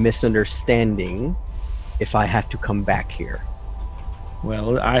no misunderstanding if I have to come back here.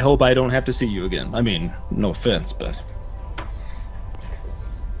 Well, I hope I don't have to see you again. I mean, no offense, but.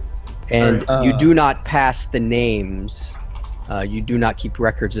 And you do not pass the names. You do not keep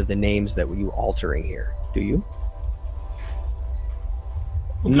records of the names that you altering here, do you?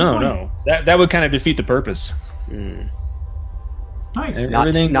 No. That would kind of defeat the purpose. Nice.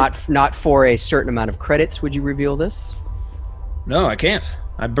 Everything- Not for a certain amount of credits. Would you reveal this? No, I can't.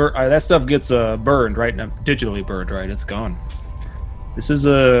 That stuff gets burned, right? Digitally burned, right? It's gone. This is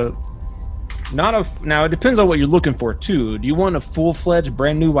now it depends on what you're looking for too. Do you want a full-fledged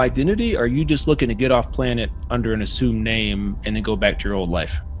brand new identity, or are you just looking to get off planet under an assumed name and then go back to your old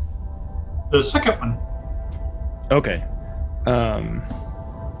life? The second one. Okay. All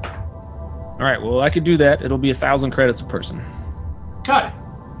right. Well, I could do that. It'll be 1,000 credits a person. Got it.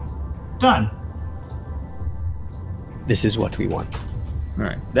 Done. This is what we want. All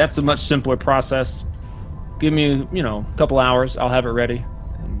right. That's a much simpler process. Give me, a couple hours. I'll have it ready.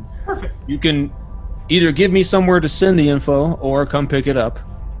 And Perfect. you can either give me somewhere to send the info or come pick it up.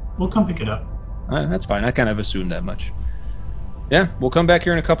 We'll come pick it up. That's fine. I kind of assumed that much. Yeah, we'll come back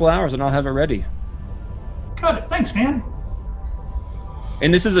here in a couple hours and I'll have it ready. Got it. Thanks, man.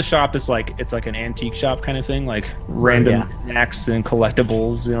 And this is a shop that's it's like an antique shop kind of thing, like random snacks and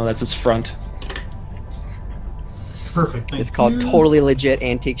collectibles. That's its front. Perfect. Thank It's called you.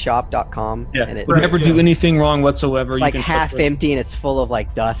 totallylegitantiqueshop.com. Yeah, And we never do yeah. anything wrong whatsoever. it's You like can half trust us. empty and it's full of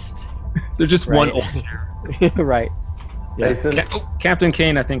like dust. They're just one Right. old. Right. Yeah. Mason? Captain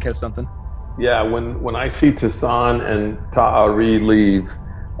Kane, I think, has something. Yeah, when I see Tassan and Ta'ari leave,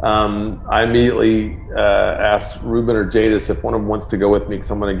 I immediately ask Ruben or Jadis if one of them wants to go with me,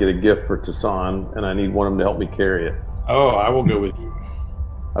 because I'm going to get a gift for Tassan, and I need one of them to help me carry it. Oh, I will go with you.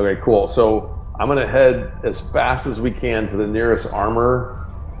 Okay, cool. So I'm going to head as fast as we can to the nearest armor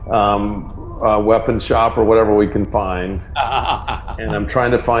weapon shop or whatever we can find, and I'm trying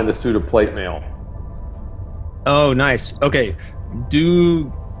to find the suit of plate mail. Oh, nice. Okay,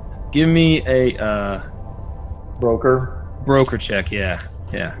 give me a Broker. broker check. Yeah.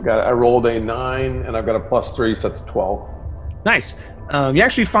 I rolled a 9, and I've got a +3, so that's a 12. Nice. You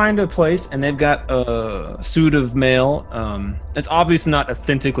actually find a place, and they've got a suit of mail. It's obviously not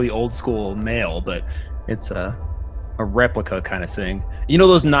authentically old school mail, but it's a replica kind of thing. You know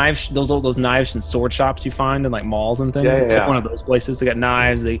those knives, those knives and sword shops you find in like malls and things. It's like one of those places. They got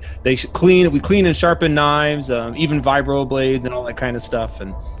knives. We clean and sharpen knives, even vibro blades and all that kind of stuff.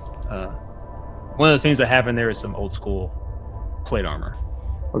 And one of the things I have in there is some old school plate armor.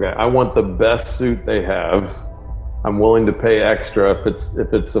 Okay, I want the best suit they have. I'm willing to pay extra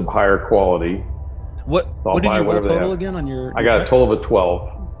if it's of higher quality. What I'll did buy you roll whatever they total have. again on your? I got check? a total of a 12.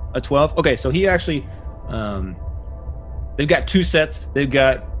 A 12? Okay, so he actually, they've got 2 sets. They've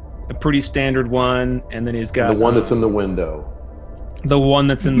got a pretty standard one, and then he's got The one that's in the window. the one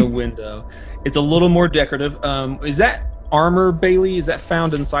that's in the window. It's a little more decorative. Is that armor, Bailey? Is that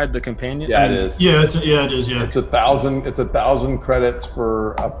found inside the companion? Yeah, I mean, it is. Yeah, it is. Yeah. It's 1,000. It's 1,000 credits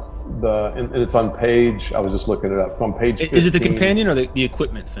for and it's on page. I was just looking it up. It's on page 15. Is it the companion or the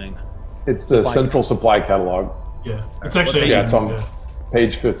equipment thing? It's the supply central supply catalog. Yeah. It's actually. Yeah, it's on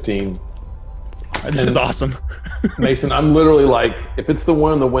page 15. This is awesome. Mason, I'm literally like, if it's the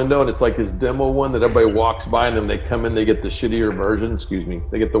one in the window and it's like his demo one that everybody walks by and then they come in, they get the shittier version. Excuse me,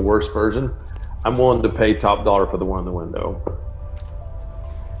 they get the worst version. I'm willing to pay top dollar for the one in the window.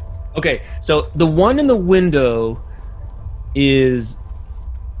 Okay, so the one in the window it's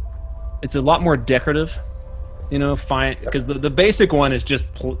a lot more decorative, fine, because the basic one is just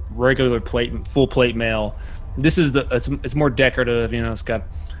regular full plate mail. This is it's more decorative, it's got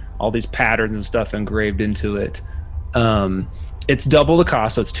all these patterns and stuff engraved into it. It's double the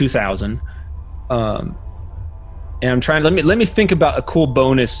cost, so it's 2,000. And I'm trying. Let me think about a cool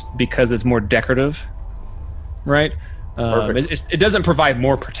bonus because it's more decorative, right? It doesn't provide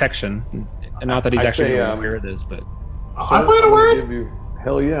more protection, and not that he's actually say, going to wear this, but I plan to wear it.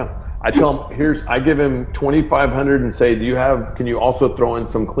 Hell yeah! I tell him I give him 2,500 and say, can you also throw in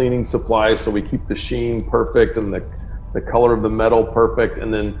some cleaning supplies so we keep the sheen perfect and the color of the metal perfect,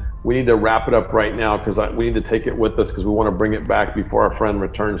 and then we need to wrap it up right now because we need to take it with us because we want to bring it back before our friend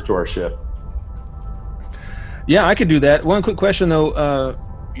returns to our ship. yeah, I could do that. One quick question though: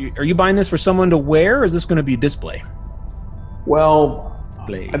 are you buying this for someone to wear, or is this going to be display? Well,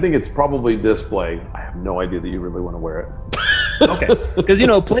 Display. I think it's probably display. I have no idea that you really want to wear it. Okay, because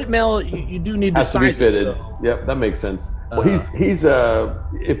plate mail you do need to Has to be size fitted. it. So. Yep, that makes sense. Well, he's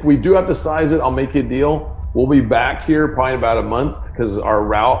if we do have to size it, I'll make you a deal. We'll be back here probably about a month because our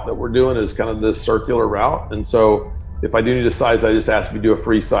route that we're doing is kind of this circular route, and so if I do need to size, I just ask if you do a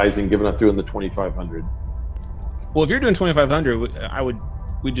free sizing, given I threw in the 2,500. Well, if you're doing 2,500,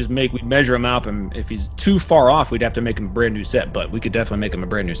 we'd measure him up, and if he's too far off, we'd have to make him a brand new set. But we could definitely make him a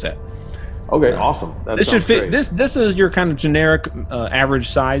brand new set. Okay, awesome. That This should sounds fit. great. This is your kind of generic average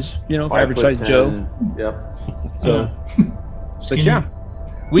size, for average size 5'10". Joe. Yep. So, but yeah,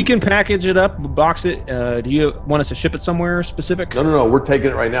 we can package it up, box it. Do you want us to ship it somewhere specific? No. We're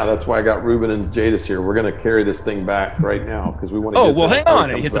taking it right now. That's why I got Ruben and Jadis here. We're going to carry this thing back right now because we want to. Oh well, hang on.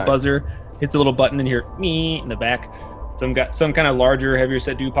 It It hits a buzzer, hits a little button in here, in the back. Some kind of larger, heavier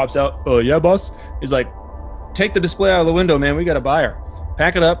set dude pops out. Oh yeah, boss. He's like, take the display out of the window, man. We got a buyer.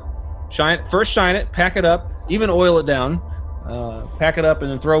 Pack it up. Shine it, pack it up, even oil it down, pack it up, and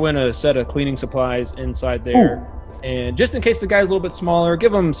then throw in a set of cleaning supplies inside there. Ooh. And just in case the guy's a little bit smaller,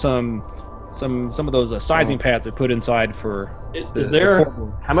 give him some of those sizing pads they put inside for.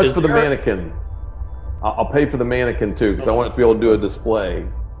 How much for the mannequin? I'll pay for the mannequin too because I want it to be able to do a display.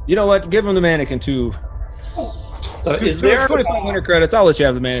 You know what? Give him the mannequin too. Is there 2,500 credits? I'll let you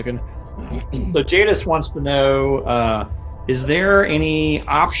have the mannequin. So Jadis wants to know. Is there any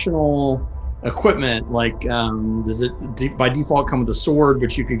optional equipment, like does it by default come with a sword,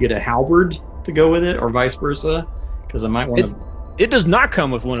 but you could get a halberd to go with it, or vice versa? Because I might want to. It does not come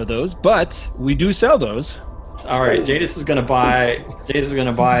with one of those, but we do sell those. All right, Jadis is going to buy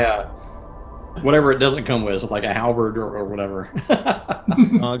whatever it doesn't come with, like a halberd or whatever.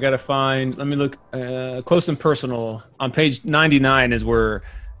 I gotta find. Let me look. Close and personal on page 99 is where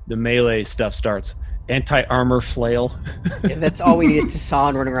the melee stuff starts. Anti-armor flail. Yeah, that's all we need is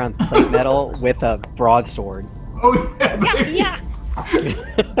Tassan running around plate metal with a broadsword. Oh yeah, baby.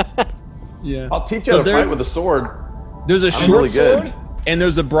 Yeah. I'll teach you how to fight with a sword. There's a I'm short really good. sword and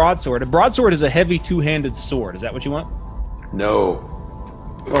there's a broadsword. A broadsword is a heavy two-handed sword. Is that what you want? No.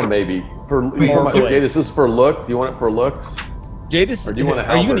 Well, maybe. For blade. this is for look. Do you want it for looks? Jadis, Or do you want a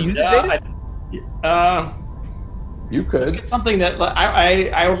are you going to use it, Jadis? You Let's could. get something that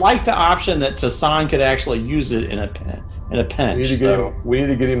I would like the option that Tassan could actually use it in a pinch. We need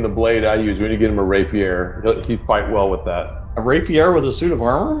to get him the blade I use. We need to get him a rapier. He'd fight well with that. A rapier with a suit of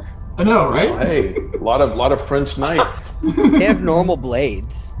armor? I know, right? Hey, a lot of French knights. They have normal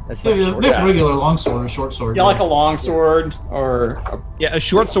blades. That's Yeah, not short. they have regular longsword or short sword. Yeah, like a longsword or Yeah, a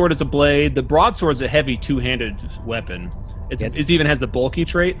short sword is a blade. The broadsword is a heavy two-handed weapon. It even has the bulky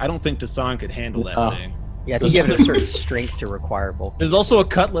trait. I don't think Tassan could handle that thing. Yeah, I think you have a certain strength to require bulk. There's also a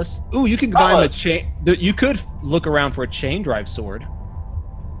cutlass. Ooh, you can buy him a chain. You could look around for a chain drive sword.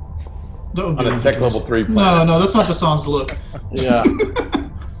 That would be On a tech ridiculous. level 3 planet. No, that's not the song's look. yeah.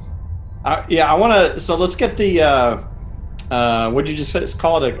 I want to. So let's get the. What did you just say? Let's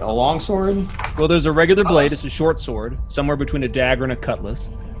call it a longsword. Well, there's a regular blade. It's a short sword, somewhere between a dagger and a cutlass.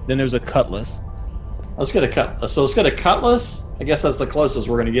 Then there's a cutlass. Let's get a cutlass. So let's get a cutlass. I guess that's the closest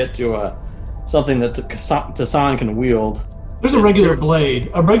we're going to get to something that Tassan can wield. There's a regular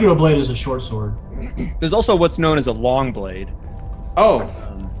blade. A regular blade is a short sword. There's also what's known as a long blade. Oh,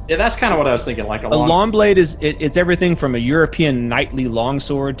 yeah, that's kind of what I was thinking. Like A long blade is it's everything from a European knightly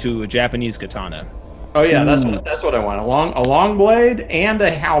longsword to a Japanese katana. Oh yeah, that's what I want. A long blade and a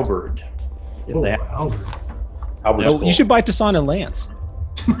halberd. If Oh, they have- Albert. Albert's Oh, cool. you should buy Tassan a lance.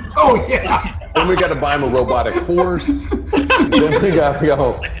 Oh yeah. Then we got to buy him a robotic horse. Then we got to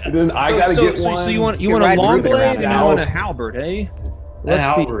go. Then I got to get one. So you want You're a riding long Ruben around blade in and a you want a house. halberd, eh?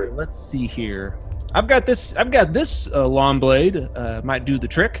 halberd. Let's see here. I've got this long blade. Might do the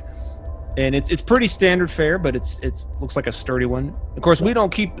trick, and it's pretty standard fare, but it's looks like a sturdy one. Of course, we don't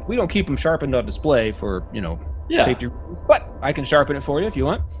keep them sharpened on display for safety reasons, but I can sharpen it for you if you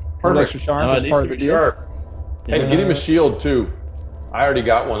want. Perfect. Extra sharp No, as it part needs of to the be deal. sharp. Hey, get him a shield too. I already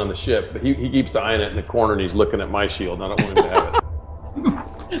got one on the ship, but he keeps eyeing it in the corner and he's looking at my shield. I don't want him to have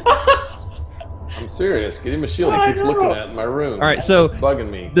it. I'm serious. Get him a shield. He keeps looking at it in my room. All right, so It's bugging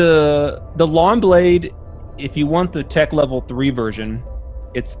me. the long blade, if you want the tech level 3 version,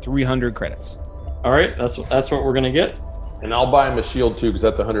 it's 300 credits. All right, that's what we're gonna get. And I'll buy him a shield too because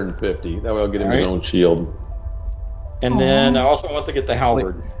that's 150. That way I'll get him his All right. own shield. And then I also want to get the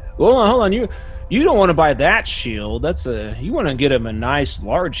halberd. Well, hold on. You don't want to buy that shield. You want to get him a nice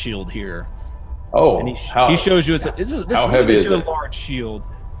large shield here. Oh, And he shows you this how heavy is a it? large shield.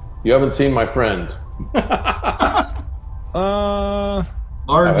 You haven't seen my friend. Uh,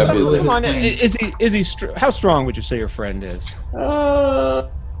 Large is How heavy is really it? his come on. thing. Is he how strong would you say your friend is?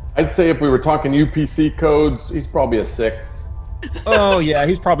 I'd say if we were talking UPC codes, he's probably a 6. Oh yeah,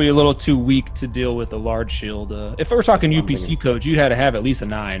 he's probably a little too weak to deal with a large shield. If we were talking UPC codes, you had to have at least a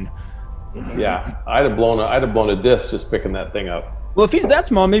 9. Yeah, I'd have blown a disc just picking that thing up. Well, if he's that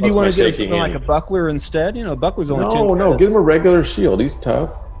small, maybe you Plus want to my get him shaky something like a hand. buckler instead. Buckler's only 10 No, credits. get him a regular shield. He's tough.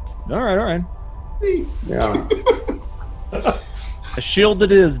 All right. Yeah, A shield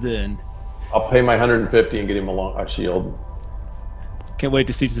it is then. I'll pay my 150 and get him a shield. Can't wait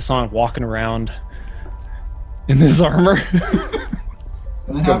to see Tassan walking around in this armor.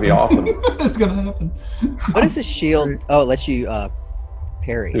 It's gonna be awesome, It's gonna happen. What is the shield? Oh, it lets you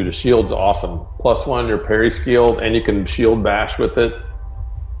parry. dude. The shield's awesome. +1 your parry skill, and you can shield bash with it.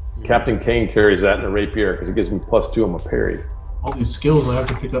 Captain Kane carries that in a rapier because it gives me +2 on my parry. All these skills I have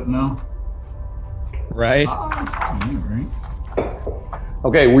to pick up now. Right? Yeah, right.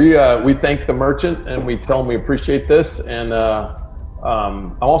 Okay, we thank the merchant and we tell him we appreciate this, and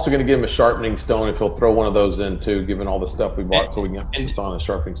I'm also going to give him a sharpening stone if he'll throw one of those in too, given all the stuff we bought, so we can have this on a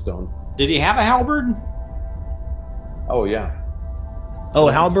sharpening stone. Did he have a halberd? Oh yeah, Oh,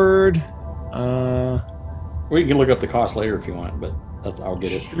 halberd. We can look up the cost later if you want, but I'll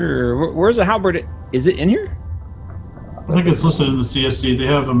get it. Sure. Where's the halberd? Is it in here? I think it's listed in the CSC. They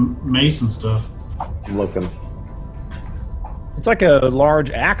have a mace and stuff. I'm looking. It's like a large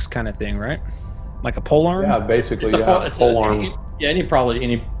axe kind of thing, right? Like a polearm? Yeah, basically, It's pole arm. Any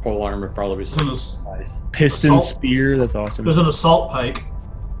pole arm would probably be There's an, nice. Piston Assault. spear. That's awesome. there's an assault pike.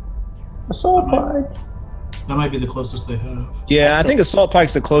 Assault pike. That might be the closest they have. Yeah, I think assault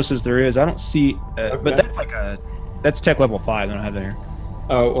pike's the closest there is. I don't see, but Okay. that's that's tech level 5. I don't have that here.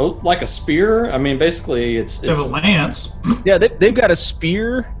 Oh, well, like a spear. I mean, basically, They have a lance. Yeah, they've got a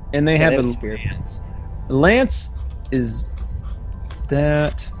spear and they have a spear. lance. The lance is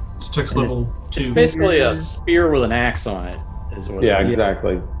that. It's text level 2. it's basically a spear with an axe on it. Is what Yeah, it is.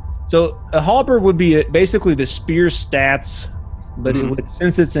 exactly. So a halberd would be basically the spear stats, but it would,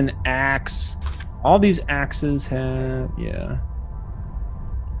 since it's an axe, all these axes have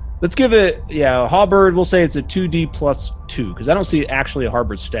Let's give it a halberd. We'll say it's a 2d plus 2 because I don't see actually a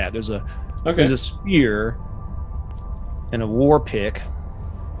halberd stat. There's a spear and a war pick,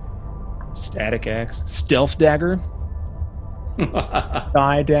 static axe, stealth dagger,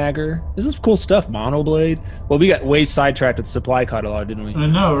 thigh dagger. This is cool stuff. Monoblade. Well, we got way sidetracked with supply catalog, didn't we? I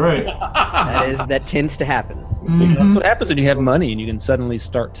know, right? That tends to happen. That's what happens when you have money and you can suddenly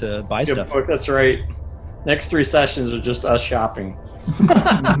start to buy Good stuff. book, that's right. Next 3 sessions are just us shopping.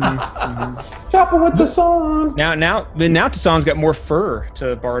 Shopping with the sun. Now Tassan's got more fur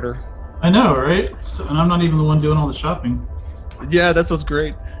to barter. I know, right? So, and I'm not even the one doing all the shopping. Yeah, that's what's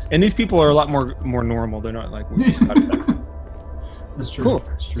great. And these people are a lot more normal. They're not like Scottish accent. That's true. Cool.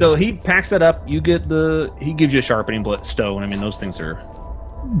 That's true. So he packs that up. He gives you a sharpening stone. I mean, those things are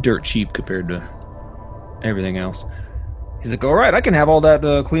dirt cheap compared to everything else. He's like, all right, I can have all that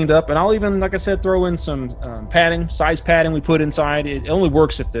cleaned up, and I'll even, like I said, throw in some padding, size padding we put inside. It only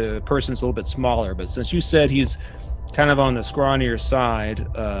works if the person's a little bit smaller, but since you said he's kind of on the scrawnier side,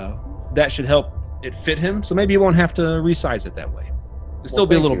 that should help it fit him, so maybe you won't have to resize it that way. It'll still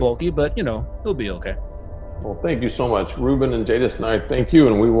be a little bulky, but, it'll be okay. Well, thank you so much. Ruben and Jadis and I thank you,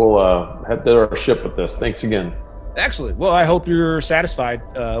 and we will head to our ship with this. Thanks again. Excellent. Well, I hope you're satisfied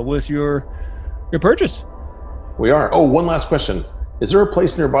with your purchase. We are. Oh, one last question. Is there a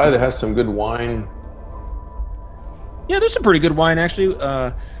place nearby that has some good wine? Yeah, there's some pretty good wine, actually.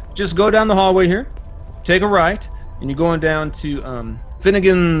 Just go down the hallway here, take a right, and you're going down to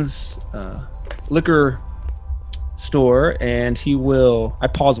Finnegan's liquor store, and he will... I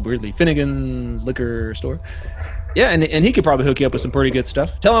paused weirdly. Finnegan's liquor store. Yeah, and he could probably hook you up with some pretty good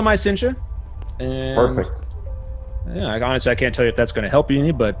stuff. Tell him I sent you. And, Perfect. Yeah, honestly, I can't tell you if that's going to help you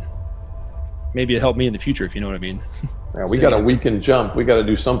any, but maybe it'll help me in the future, if you know what I mean. Yeah, we got a weekend jump. We got to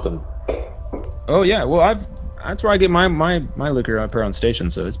do something. Oh, yeah. Well, that's where I get my liquor up here on station,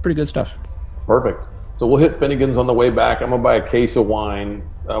 so it's pretty good stuff. Perfect. So we'll hit Finnegan's on the way back. I'm going to buy a case of wine,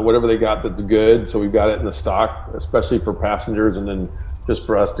 whatever they got that's good. So we've got it in the stock, especially for passengers, and then just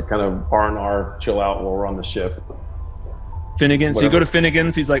for us to kind of R&R, chill out while we're on the ship. Finnegan's. So you go to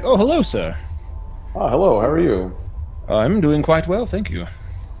Finnegan's. He's like, oh, hello, sir. Oh, hello. How are you? I'm doing quite well, thank you.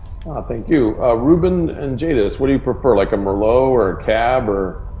 Oh, thank you. Ruben and Jadis, what do you prefer, like a Merlot or a Cab?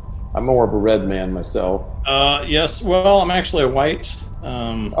 Or I'm more of a red man myself. Yes, well, I'm actually a white.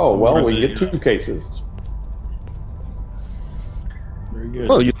 We get 2 cases. Very good.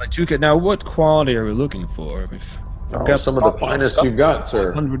 Oh, you like 2K. Now, what quality are we looking for? I've got Some of the finest stuff, you've got, sir.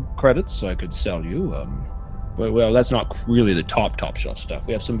 100 credits I could sell you. Well, that's not really the top shelf stuff.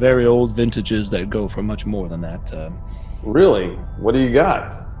 We have some very old vintages that go for much more than that. Really? What do you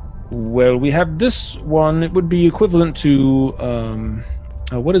got? Well, we have this one. It would be equivalent to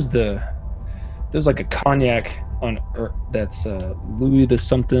what is there's like a cognac on that's Louis the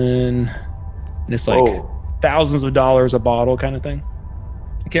something, and it's like thousands of dollars a bottle kind of thing.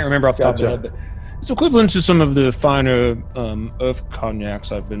 I can't remember off the top of my head, but it's equivalent to some of the finer earth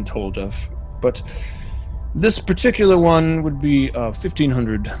cognacs I've been told of. But this particular one would be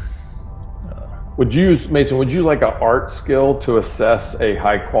 1,500. Would you use, Mason, would you like an art skill to assess a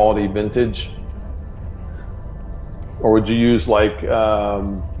high quality vintage? Or would you use like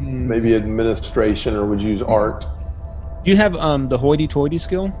maybe administration, or would you use art? Do you have the hoity-toity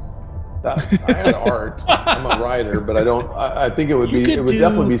skill? I had art. I'm a writer, but I don't. I think it would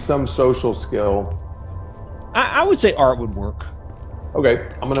definitely be some social skill. I would say art would work. Okay,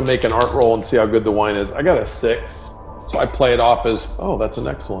 I'm gonna make an art roll and see how good the wine is. I got a 6, so I play it off as, that's an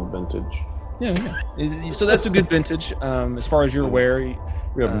excellent vintage. Yeah. So that's a good vintage. As far as you're aware,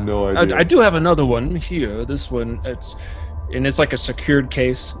 We have no idea. I do have another one here. This one, it's like a secured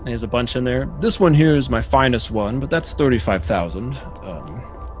case. There's a bunch in there. This one here is my finest one, but that's 35,000.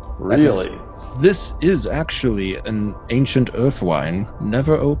 Really? This is actually an ancient earth wine,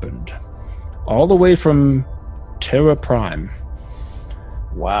 never opened, all the way from Terra Prime.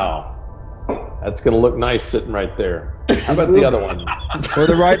 Wow, that's gonna look nice sitting right there. How about the other one? For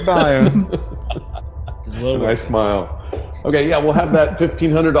the right buyer. Nice smile. Okay, yeah, we'll have that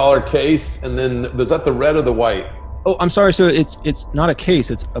 $1,500 case, and then is that the red or the white? Oh, I'm sorry. So it's not a case;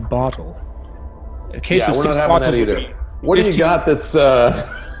 it's a bottle. A case of we're 6 not having bottles. that either. What do you got that's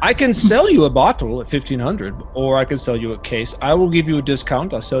I can sell you a bottle at 1,500, or I can sell you a case. I will give you a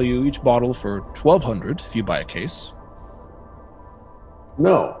discount. I'll sell you each bottle for 1,200 if you buy a case.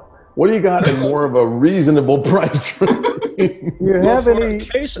 No. What do you got at more of a reasonable price? For You have For any? a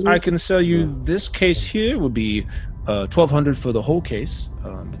case, I can sell you this case here. Would be 1,200 for the whole case.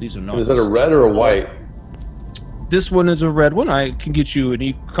 These are not. Is it a red or a white? This one is a red one. I can get you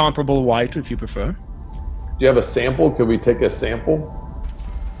an comparable white if you prefer. Do you have a sample? Could we take a sample?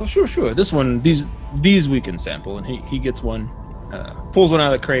 Oh, sure. This one, these we can sample, and he gets one, pulls one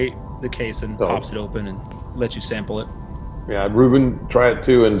out of the crate, the case, and pops it open and lets you sample it. Yeah, Ruben, try it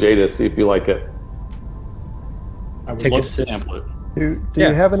too, and Jada, see if you like it. I would Take a love to sip. sample it. Do Yeah.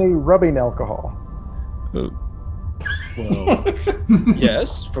 you have any rubbing alcohol? Oh. Well,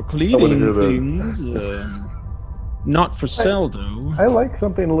 yes, for wanna cleaning hear this. things. Not for sale, though. I like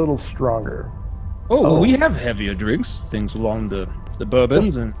something a little stronger, Oh, well, we have heavier drinks, things along the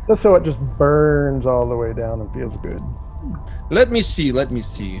bourbons, and just so it just burns all the way down and feels good. let me see.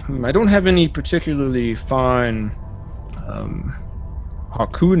 I don't have any particularly fine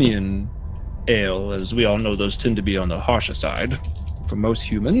Harkoonian ale, as we all know those tend to be on the harsher side for most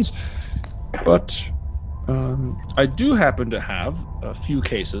humans. But I do happen to have a few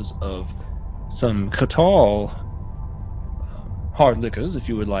cases of some Catal hard liquors, if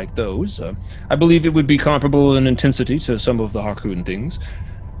you would like those. I believe it would be comparable in intensity to some of the Harkoon things.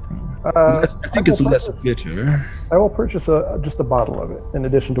 I think it's less bitter. I will purchase just a bottle of it, in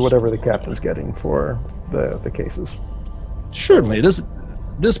addition to whatever the captain's getting for the cases. Certainly,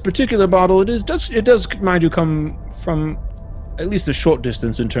 this particular bottle, it does mind you come from at least a short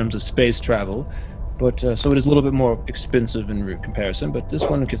distance in terms of space travel, but so it is a little bit more expensive in comparison. But this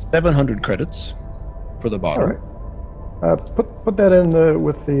one gets 700 credits for the bottle. All right. Put that in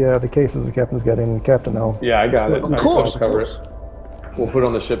with the cases the captain's getting. Captain, I'll. Yeah, I got it. Of course, I'll cover it. We'll put it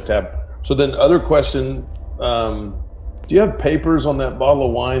on the ship tab. So then, other question: do you have papers on that bottle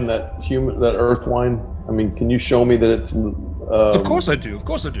of wine, that Earth wine? I mean, can you show me that it's? Of course I do.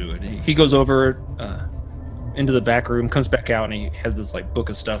 And he goes over into the back room, comes back out, and he has this like book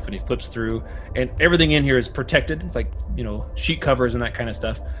of stuff, and he flips through, and everything in here is protected. It's like, sheet covers and that kind of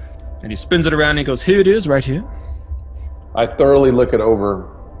stuff. And he spins it around and he goes, "Here it is, right here." I thoroughly look it over.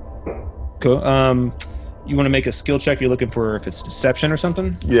 Cool. You want to make a skill check? You're looking for if it's deception or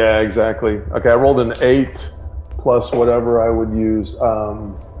something? Yeah, exactly. Okay, I rolled an 8 plus whatever I would use.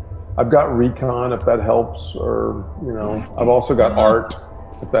 I've got recon if that helps, or I've also got art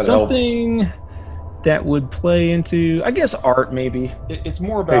if that helps. Something that would play into, I guess, art maybe. It's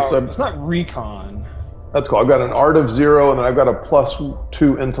more about, so it's not recon. That's cool. I've got an art of 0, and then I've got a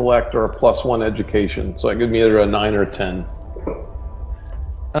 +2 intellect or a +1 education. So it gives me either a 9 or a 10.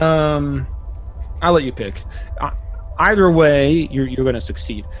 I'll let you pick. Either way, you're going to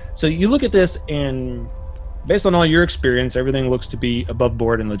succeed. So you look at this, and based on all your experience, everything looks to be above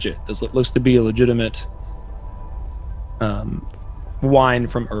board and legit. This looks to be a legitimate wine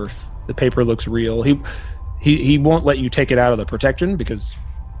from Earth. The paper looks real. He won't let you take it out of the protection because.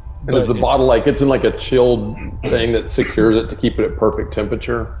 And is the bottle like it's in like a chilled thing that secures it to keep it at perfect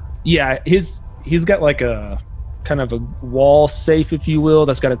temperature? Yeah, he's got like a kind of a wall safe, if you will,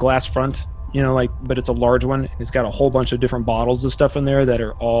 that's got a glass front. But it's a large one. It's got a whole bunch of different bottles of stuff in there that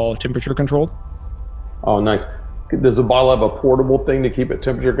are all temperature controlled. Oh, nice. Does the bottle have a portable thing to keep it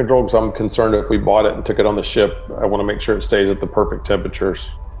temperature controlled? Because I'm concerned if we bought it and took it on the ship, I want to make sure it stays at the perfect temperatures.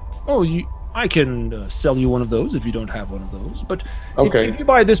 Oh, I can sell you one of those if you don't have one of those. But Okay. if you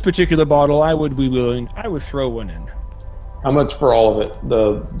buy this particular bottle, I would throw one in. How much for all of it?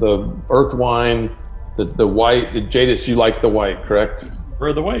 The Earth wine, the white. Jadis, you like the white, correct?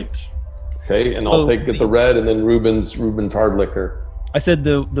 For the white. Okay, and I'll get the red, and then Ruben's hard liquor. I said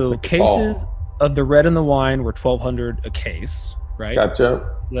the cases of the red and the wine were 1,200 a case, right?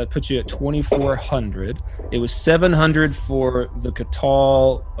 Gotcha. That puts you at 2,400. It was 700 for the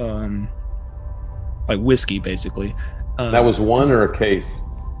Catal, like whiskey, basically. That was one or a case?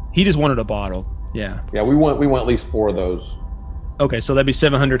 He just wanted a bottle. Yeah. Yeah, we want at least 4 of those. Okay, so that'd be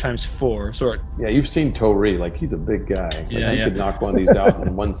 700 times 4. So Yeah, you've seen Tori. Like, he's a big guy. Like, Yeah, he yeah. could knock one of these out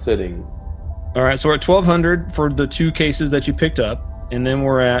in one sitting. all right, so we're at 1,200 for the 2 cases that you picked up, and then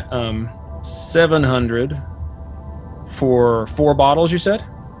we're at 700 for 4 bottles. You said.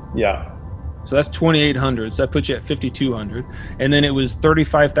 Yeah. So that's 2,800. So that puts you at 5,200, and then it was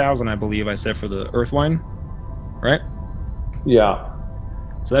 35,000, I believe I said for the Earth wine, right? Yeah.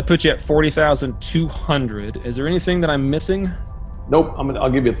 So that puts you at 40,200. Is there anything that I'm missing? Nope. I'll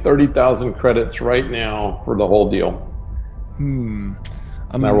give you 30,000 credits right now for the whole deal. Can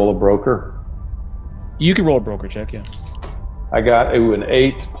Can I roll a broker? You can roll a broker check, yeah. I got an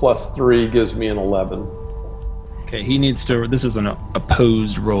 8 plus 3 gives me an 11. Okay, he needs to. This is an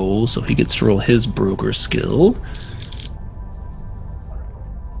opposed roll, so he gets to roll his broker skill.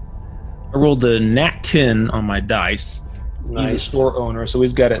 I rolled a nat 10 on my dice. Nice. He's a store owner, so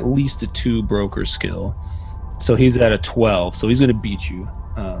he's got at least a 2 broker skill. So he's at a 12, so he's going to beat you.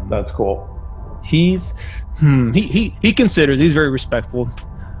 That's cool. He's he considers, he's very respectful.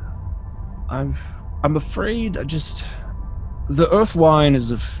 I'm afraid the earth wine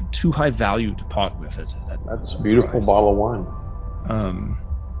is of too high value to part with it. That's a beautiful bottle of wine.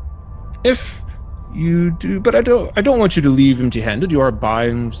 If you do, but I don't want you to leave empty-handed. You are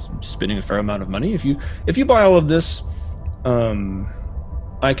spending a fair amount of money. If you buy all of this,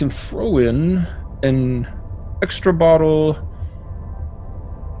 I can throw in an extra bottle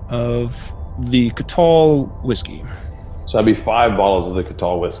of the Catal whiskey. So that'd be 5 bottles of the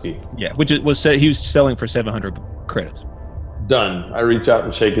Catal whiskey. Yeah, which it was said he was selling for 700 credits. Done. I reach out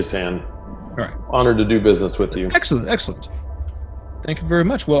and shake his hand. All right. Honored to do business with you. Excellent. Thank you very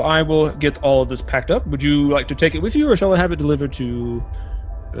much. Well, I will get all of this packed up. Would you like to take it with you, or shall I have it delivered to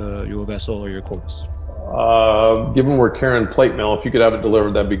your vessel or your corpus? Given we're carrying plate mail, if you could have it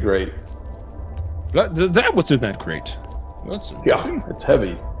delivered, that'd be great. That was in that crate. That's interesting. Yeah, it's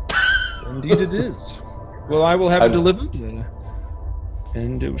heavy. Indeed it is. Well, I will have it delivered,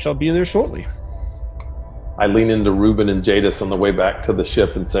 and it shall be there shortly. I lean into Reuben and Jadis on the way back to the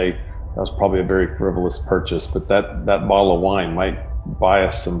ship and say, that was probably a very frivolous purchase, but that bottle of wine might buy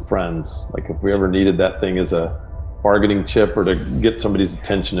us some friends. Like if we ever needed that thing as a bargaining chip or to get somebody's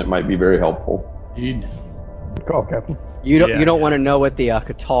attention, it might be very helpful. Indeed. Good call, Captain. You don't want to know what the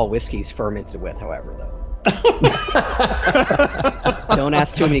Catal whiskey's fermented with, however, though. Don't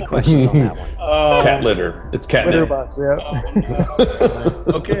ask too many questions on that one. Cat litter. It's cat Litter litter. box, yeah. Nice.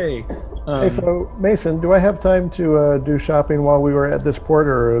 Okay. Hey, so Mason, do I have time to do shopping while we were at this port,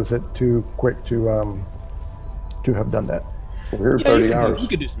 or is it too quick to have done that? We're here 30 hours. You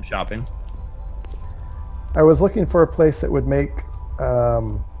could do some shopping. I was looking for a place that would make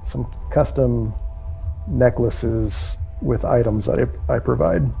some custom necklaces with items that I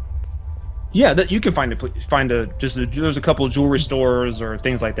provide. Yeah, that you can find there's a couple of jewelry stores or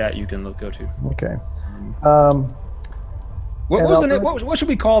things like that you can go to. Okay. What should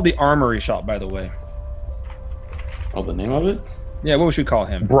we call the armory shop, by the way? Oh, the name of it? Yeah, what should we call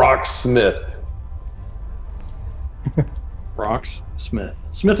him? Brock Smith. Brock's Smith.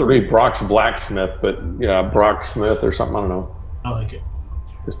 Maybe Brock's blacksmith, but yeah, Brock Smith or something. I don't know. I like it.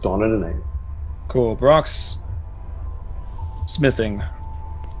 Just don't know the name. Cool. Brock's smithing.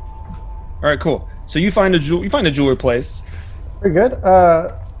 All right, cool. So you find a jewelry place. Very good.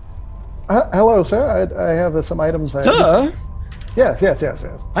 Hello, sir. I have some items. Sir? Yes.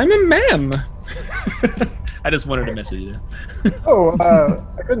 I'm a ma'am. I just wanted to mess with you there. Oh,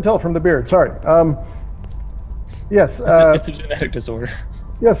 I couldn't tell from the beard. Sorry. Yes. It's a genetic disorder.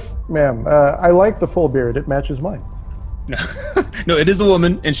 Yes, ma'am. I like the full beard. It matches mine. No, no, it is a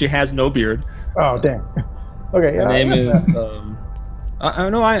woman, and she has no beard. Oh, dang. Okay. Her name is.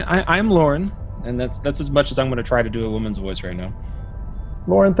 I'm Lauren, and that's as much as I'm going to try to do a woman's voice right now.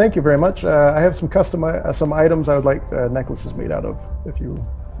 Lauren, thank you very much. I have some some items I would like necklaces made out of, if you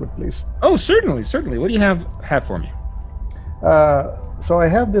would please. Oh, certainly. What do you have for me? So I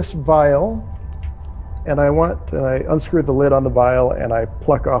have this vial, and I unscrew the lid on the vial, and I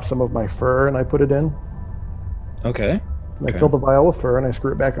pluck off some of my fur, and I put it in. Okay. And I fill the vial with fur, and I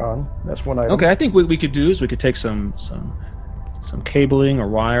screw it back on. That's one item. Okay, I think what we could do is we could take some cabling or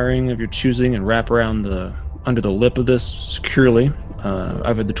wiring of your choosing and wrap around under the lip of this securely.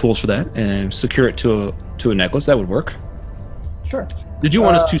 I've had the tools for that, and secure it to a necklace. That would work. Sure. Did you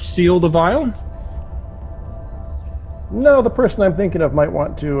want us to seal the vial? No, the person I'm thinking of might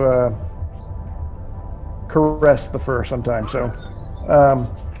want to caress the fur sometime. So.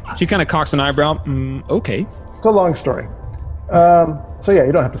 She kind of cocks an eyebrow. Okay. It's a long story. So yeah,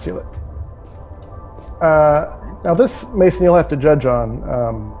 you don't have to seal it. Now this, Mason, you'll have to judge on.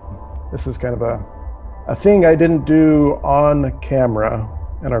 This is kind of a thing I didn't do on camera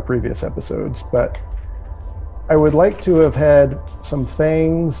in our previous episodes, but I would like to have had some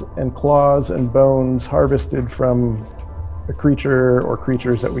fangs and claws and bones harvested from a creature or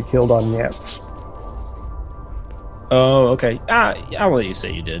creatures that we killed on Nyets. Oh, okay. I'll let you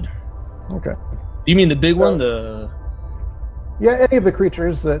say you did. Okay. You mean the big one? Yeah, any of the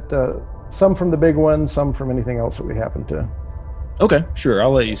creatures that, some from the big one, some from anything else that we happen to. Okay, sure.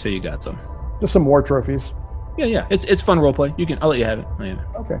 I'll let you say you got some. Just some war trophies. Yeah. It's fun roleplay. I'll let you have it.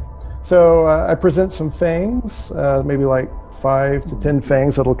 Okay. So I present some fangs, maybe like 5 to 10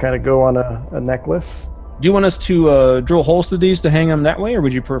 fangs that'll kind of go on a necklace. Do you want us to drill holes through these to hang them that way, or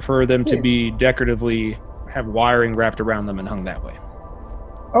would you prefer them to be decoratively have wiring wrapped around them and hung that way?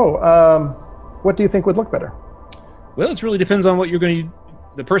 Oh, what do you think would look better? Well, it really depends on what you're going to,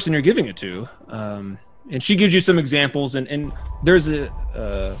 the person you're giving it to. And she gives you some examples, and there's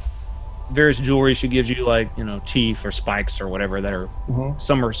various jewelry she gives you, like, teeth or spikes or whatever that are,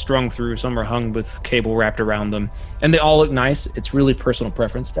 some are strung through, some are hung with cable wrapped around them, and they all look nice. It's really personal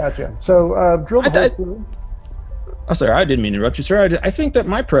preference. Gotcha. So drill the hole through. I'm sorry, I didn't mean to interrupt you, sir. I think that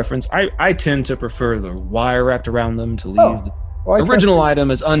my preference, I tend to prefer the wire wrapped around them to leave the original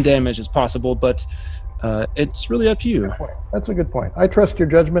item as undamaged as possible, but it's really up to you. That's a good point. I trust your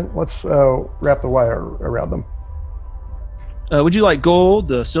judgment. Let's wrap the wire around them. Would you like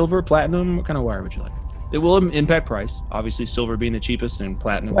gold, silver, platinum? What kind of wire would you like? It will impact price. Obviously, silver being the cheapest and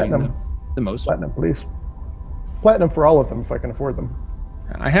platinum being the most. Platinum, please. Platinum for all of them, if I can afford them.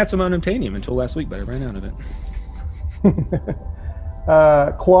 I had some unobtainium until last week, but I ran out of it.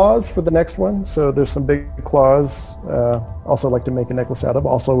 Claws for the next one. So there's some big claws. Also like to make a necklace out of,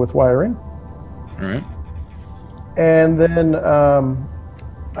 also with wiring. All right. And then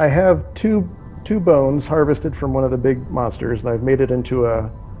I have two bones harvested from one of the big monsters, and I've made it into a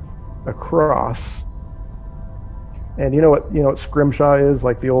cross. And you know what scrimshaw is?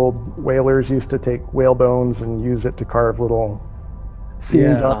 Like the old whalers used to take whale bones and use it to carve little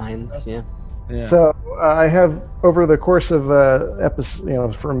scenes on. Yeah. So I have, over the course of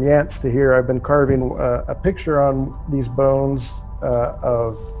episode, from Yance to here, I've been carving a picture on these bones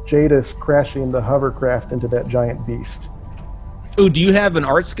of Jadis crashing the hovercraft into that giant beast. Oh, do you have an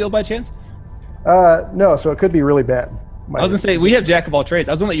art skill by chance? No, so it could be really bad. I was gonna say we have jack of all trades.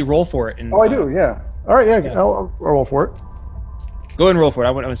 I was gonna let you roll for it. And, I do, yeah. All right, yeah. I'll roll for it. Go ahead and roll for it.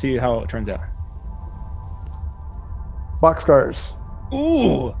 I want to see how it turns out. Boxcars.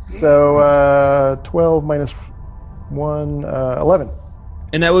 Ooh. So 12 minus 1, 11.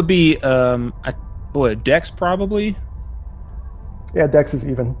 And that would be Dex probably. Yeah, Dex is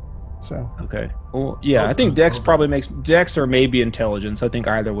even. So. Okay. Well, yeah, I think Dex probably makes Dex or maybe Intelligence. I think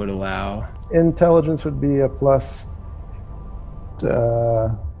either would allow. Intelligence would be a plus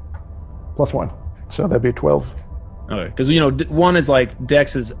 1, so that'd be 12. Okay, because one is like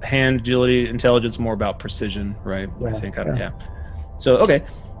Dex is hand agility, Intelligence more about precision, right? Yeah, I think. Yeah. So okay,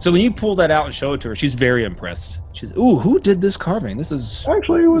 so when you pull that out and show it to her, she's very impressed. She's, ooh, who did this carving? This is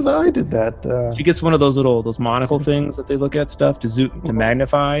actually, it was I did that. She gets one of those monocle things that they look at stuff to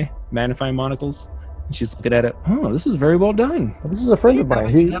magnify monocles. And she's looking at it. Oh, this is very well done. This is a friend of mine.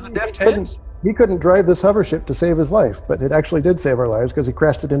 He couldn't drive this hover ship to save his life, but it actually did save our lives because he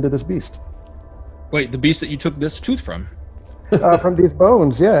crashed it into this beast. Wait, the beast that you took this tooth from? From these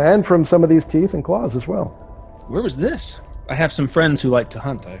bones, yeah, and from some of these teeth and claws as well. Where was this? I have some friends who like to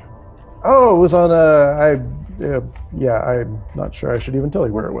hunt. It was on I'm not sure I should even tell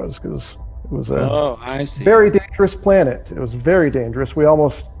you where it was, because it was I see. Very dangerous planet. It was very dangerous. We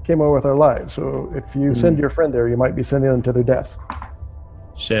almost came away with our lives. So if you send your friend there, you might be sending them to their death.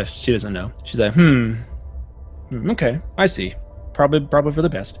 She doesn't know. She's like, okay, I see. Probably for the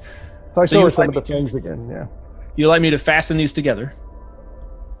best. So I show her some of the things again, yeah. You like me to fasten these together?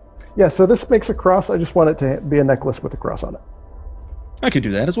 Yeah, so this makes a cross. I just want it to be a necklace with a cross on it. I could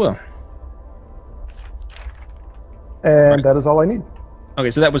do that as well. And that is all I need.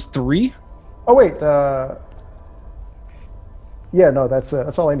 Okay, so that was 3? Oh, wait. Yeah, no, that's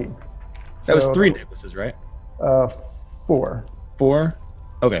all I need. That was 3 necklaces, right? 4. 4?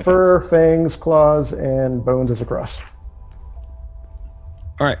 Okay. Fur, fangs, claws, and bones as a cross.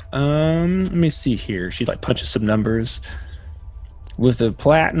 All right. Let me see here. She punches some numbers. With the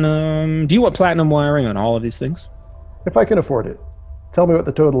platinum, do you want platinum wiring on all of these things? If I can afford it. Tell me what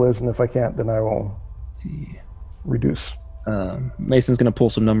the total is, and if I can't, then I will reduce. Mason's going to pull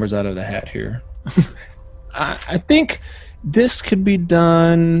some numbers out of the hat here. I think this could be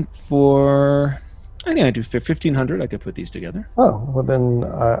done for, I think I do 1,500. I could put these together. Oh, well then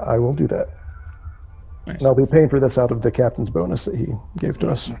I will do that. Nice. And I'll be paying for this out of the captain's bonus that he gave to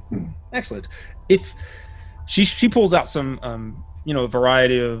us. Excellent. If she pulls out some, a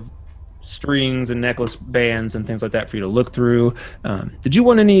variety of strings and necklace bands and things like that for you to look through. Did you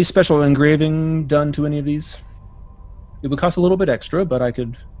want any special engraving done to any of these? It would cost a little bit extra, but I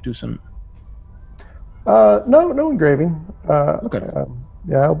could do some. No engraving. Okay.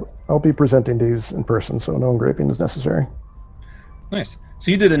 Yeah, I'll be presenting these in person, so no engraving is necessary. Nice.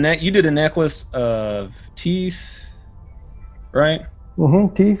 So you did a necklace of teeth, right?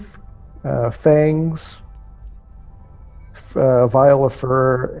 Mm-hmm. Teeth, fangs, vial of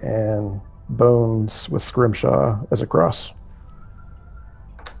fur, and bones with scrimshaw as a cross.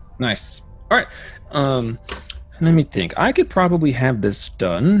 Nice. All right. Let me think. I could probably have this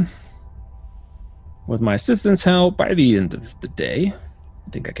done with my assistant's help by the end of the day. I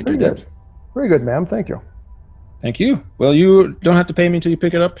think I can do that. Very good, ma'am. Thank you. Thank you. Well, you don't have to pay me until you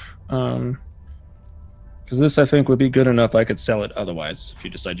pick it up. Because this, I think, would be good enough. I could sell it otherwise if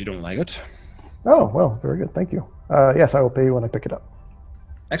you decide you don't like it. Oh, well, very good. Thank you. Yes, I will pay you when I pick it up.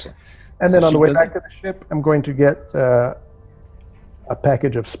 Excellent. And So then on she the way does back it? to the ship, I'm going to get a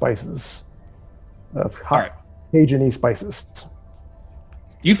package of spices, of hot All right. Cajun-y spices.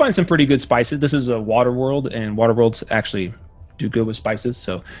 You find some pretty good spices. This is a water world, and water worlds actually do good with spices.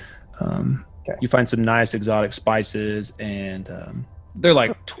 So you find some nice exotic spices, and they're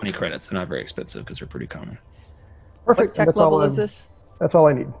like 20 credits. They're not very expensive because they're pretty common. Perfect. What tech That's all level is I'm- this? That's all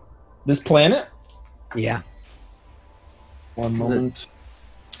I need. This planet? Yeah. One moment.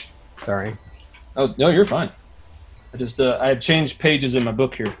 Sorry. Oh, no, you're fine. I just I had changed pages in my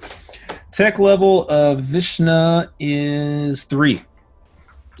book here. Tech level of Vishna is 3.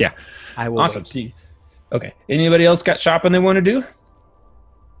 Yeah. I will. Awesome. See. Okay. Anybody else got shopping they want to do?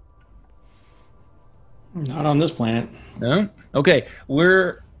 Not on this planet. No? Okay.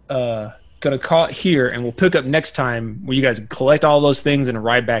 We're going to call it here, and we'll pick up next time where you guys collect all those things and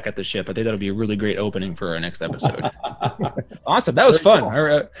ride back at the ship. I think that'll be a really great opening for our next episode. Awesome. That was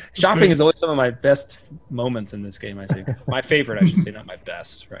fun. Shopping is always some of my best moments in this game, I think. My favorite, I should say, not my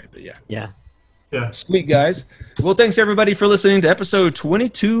best. Right. But yeah. Yeah. Yeah. Sweet, guys. Well, thanks, everybody, for listening to episode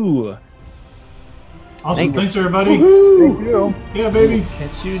 22. Awesome. Thanks. Thanks everybody. Thank you. Yeah, baby.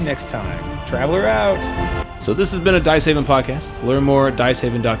 Catch you next time. Traveler out. So this has been a Dice Haven podcast. Learn more at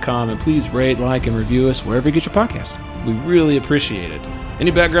dicehaven.com, and please rate, like, and review us wherever you get your podcast. We really appreciate it.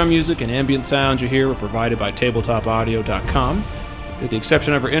 Any background music and ambient sounds you hear were provided by tabletopaudio.com, with the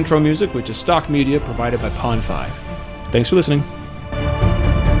exception of our intro music, which is stock media provided by Pond5. Thanks for listening.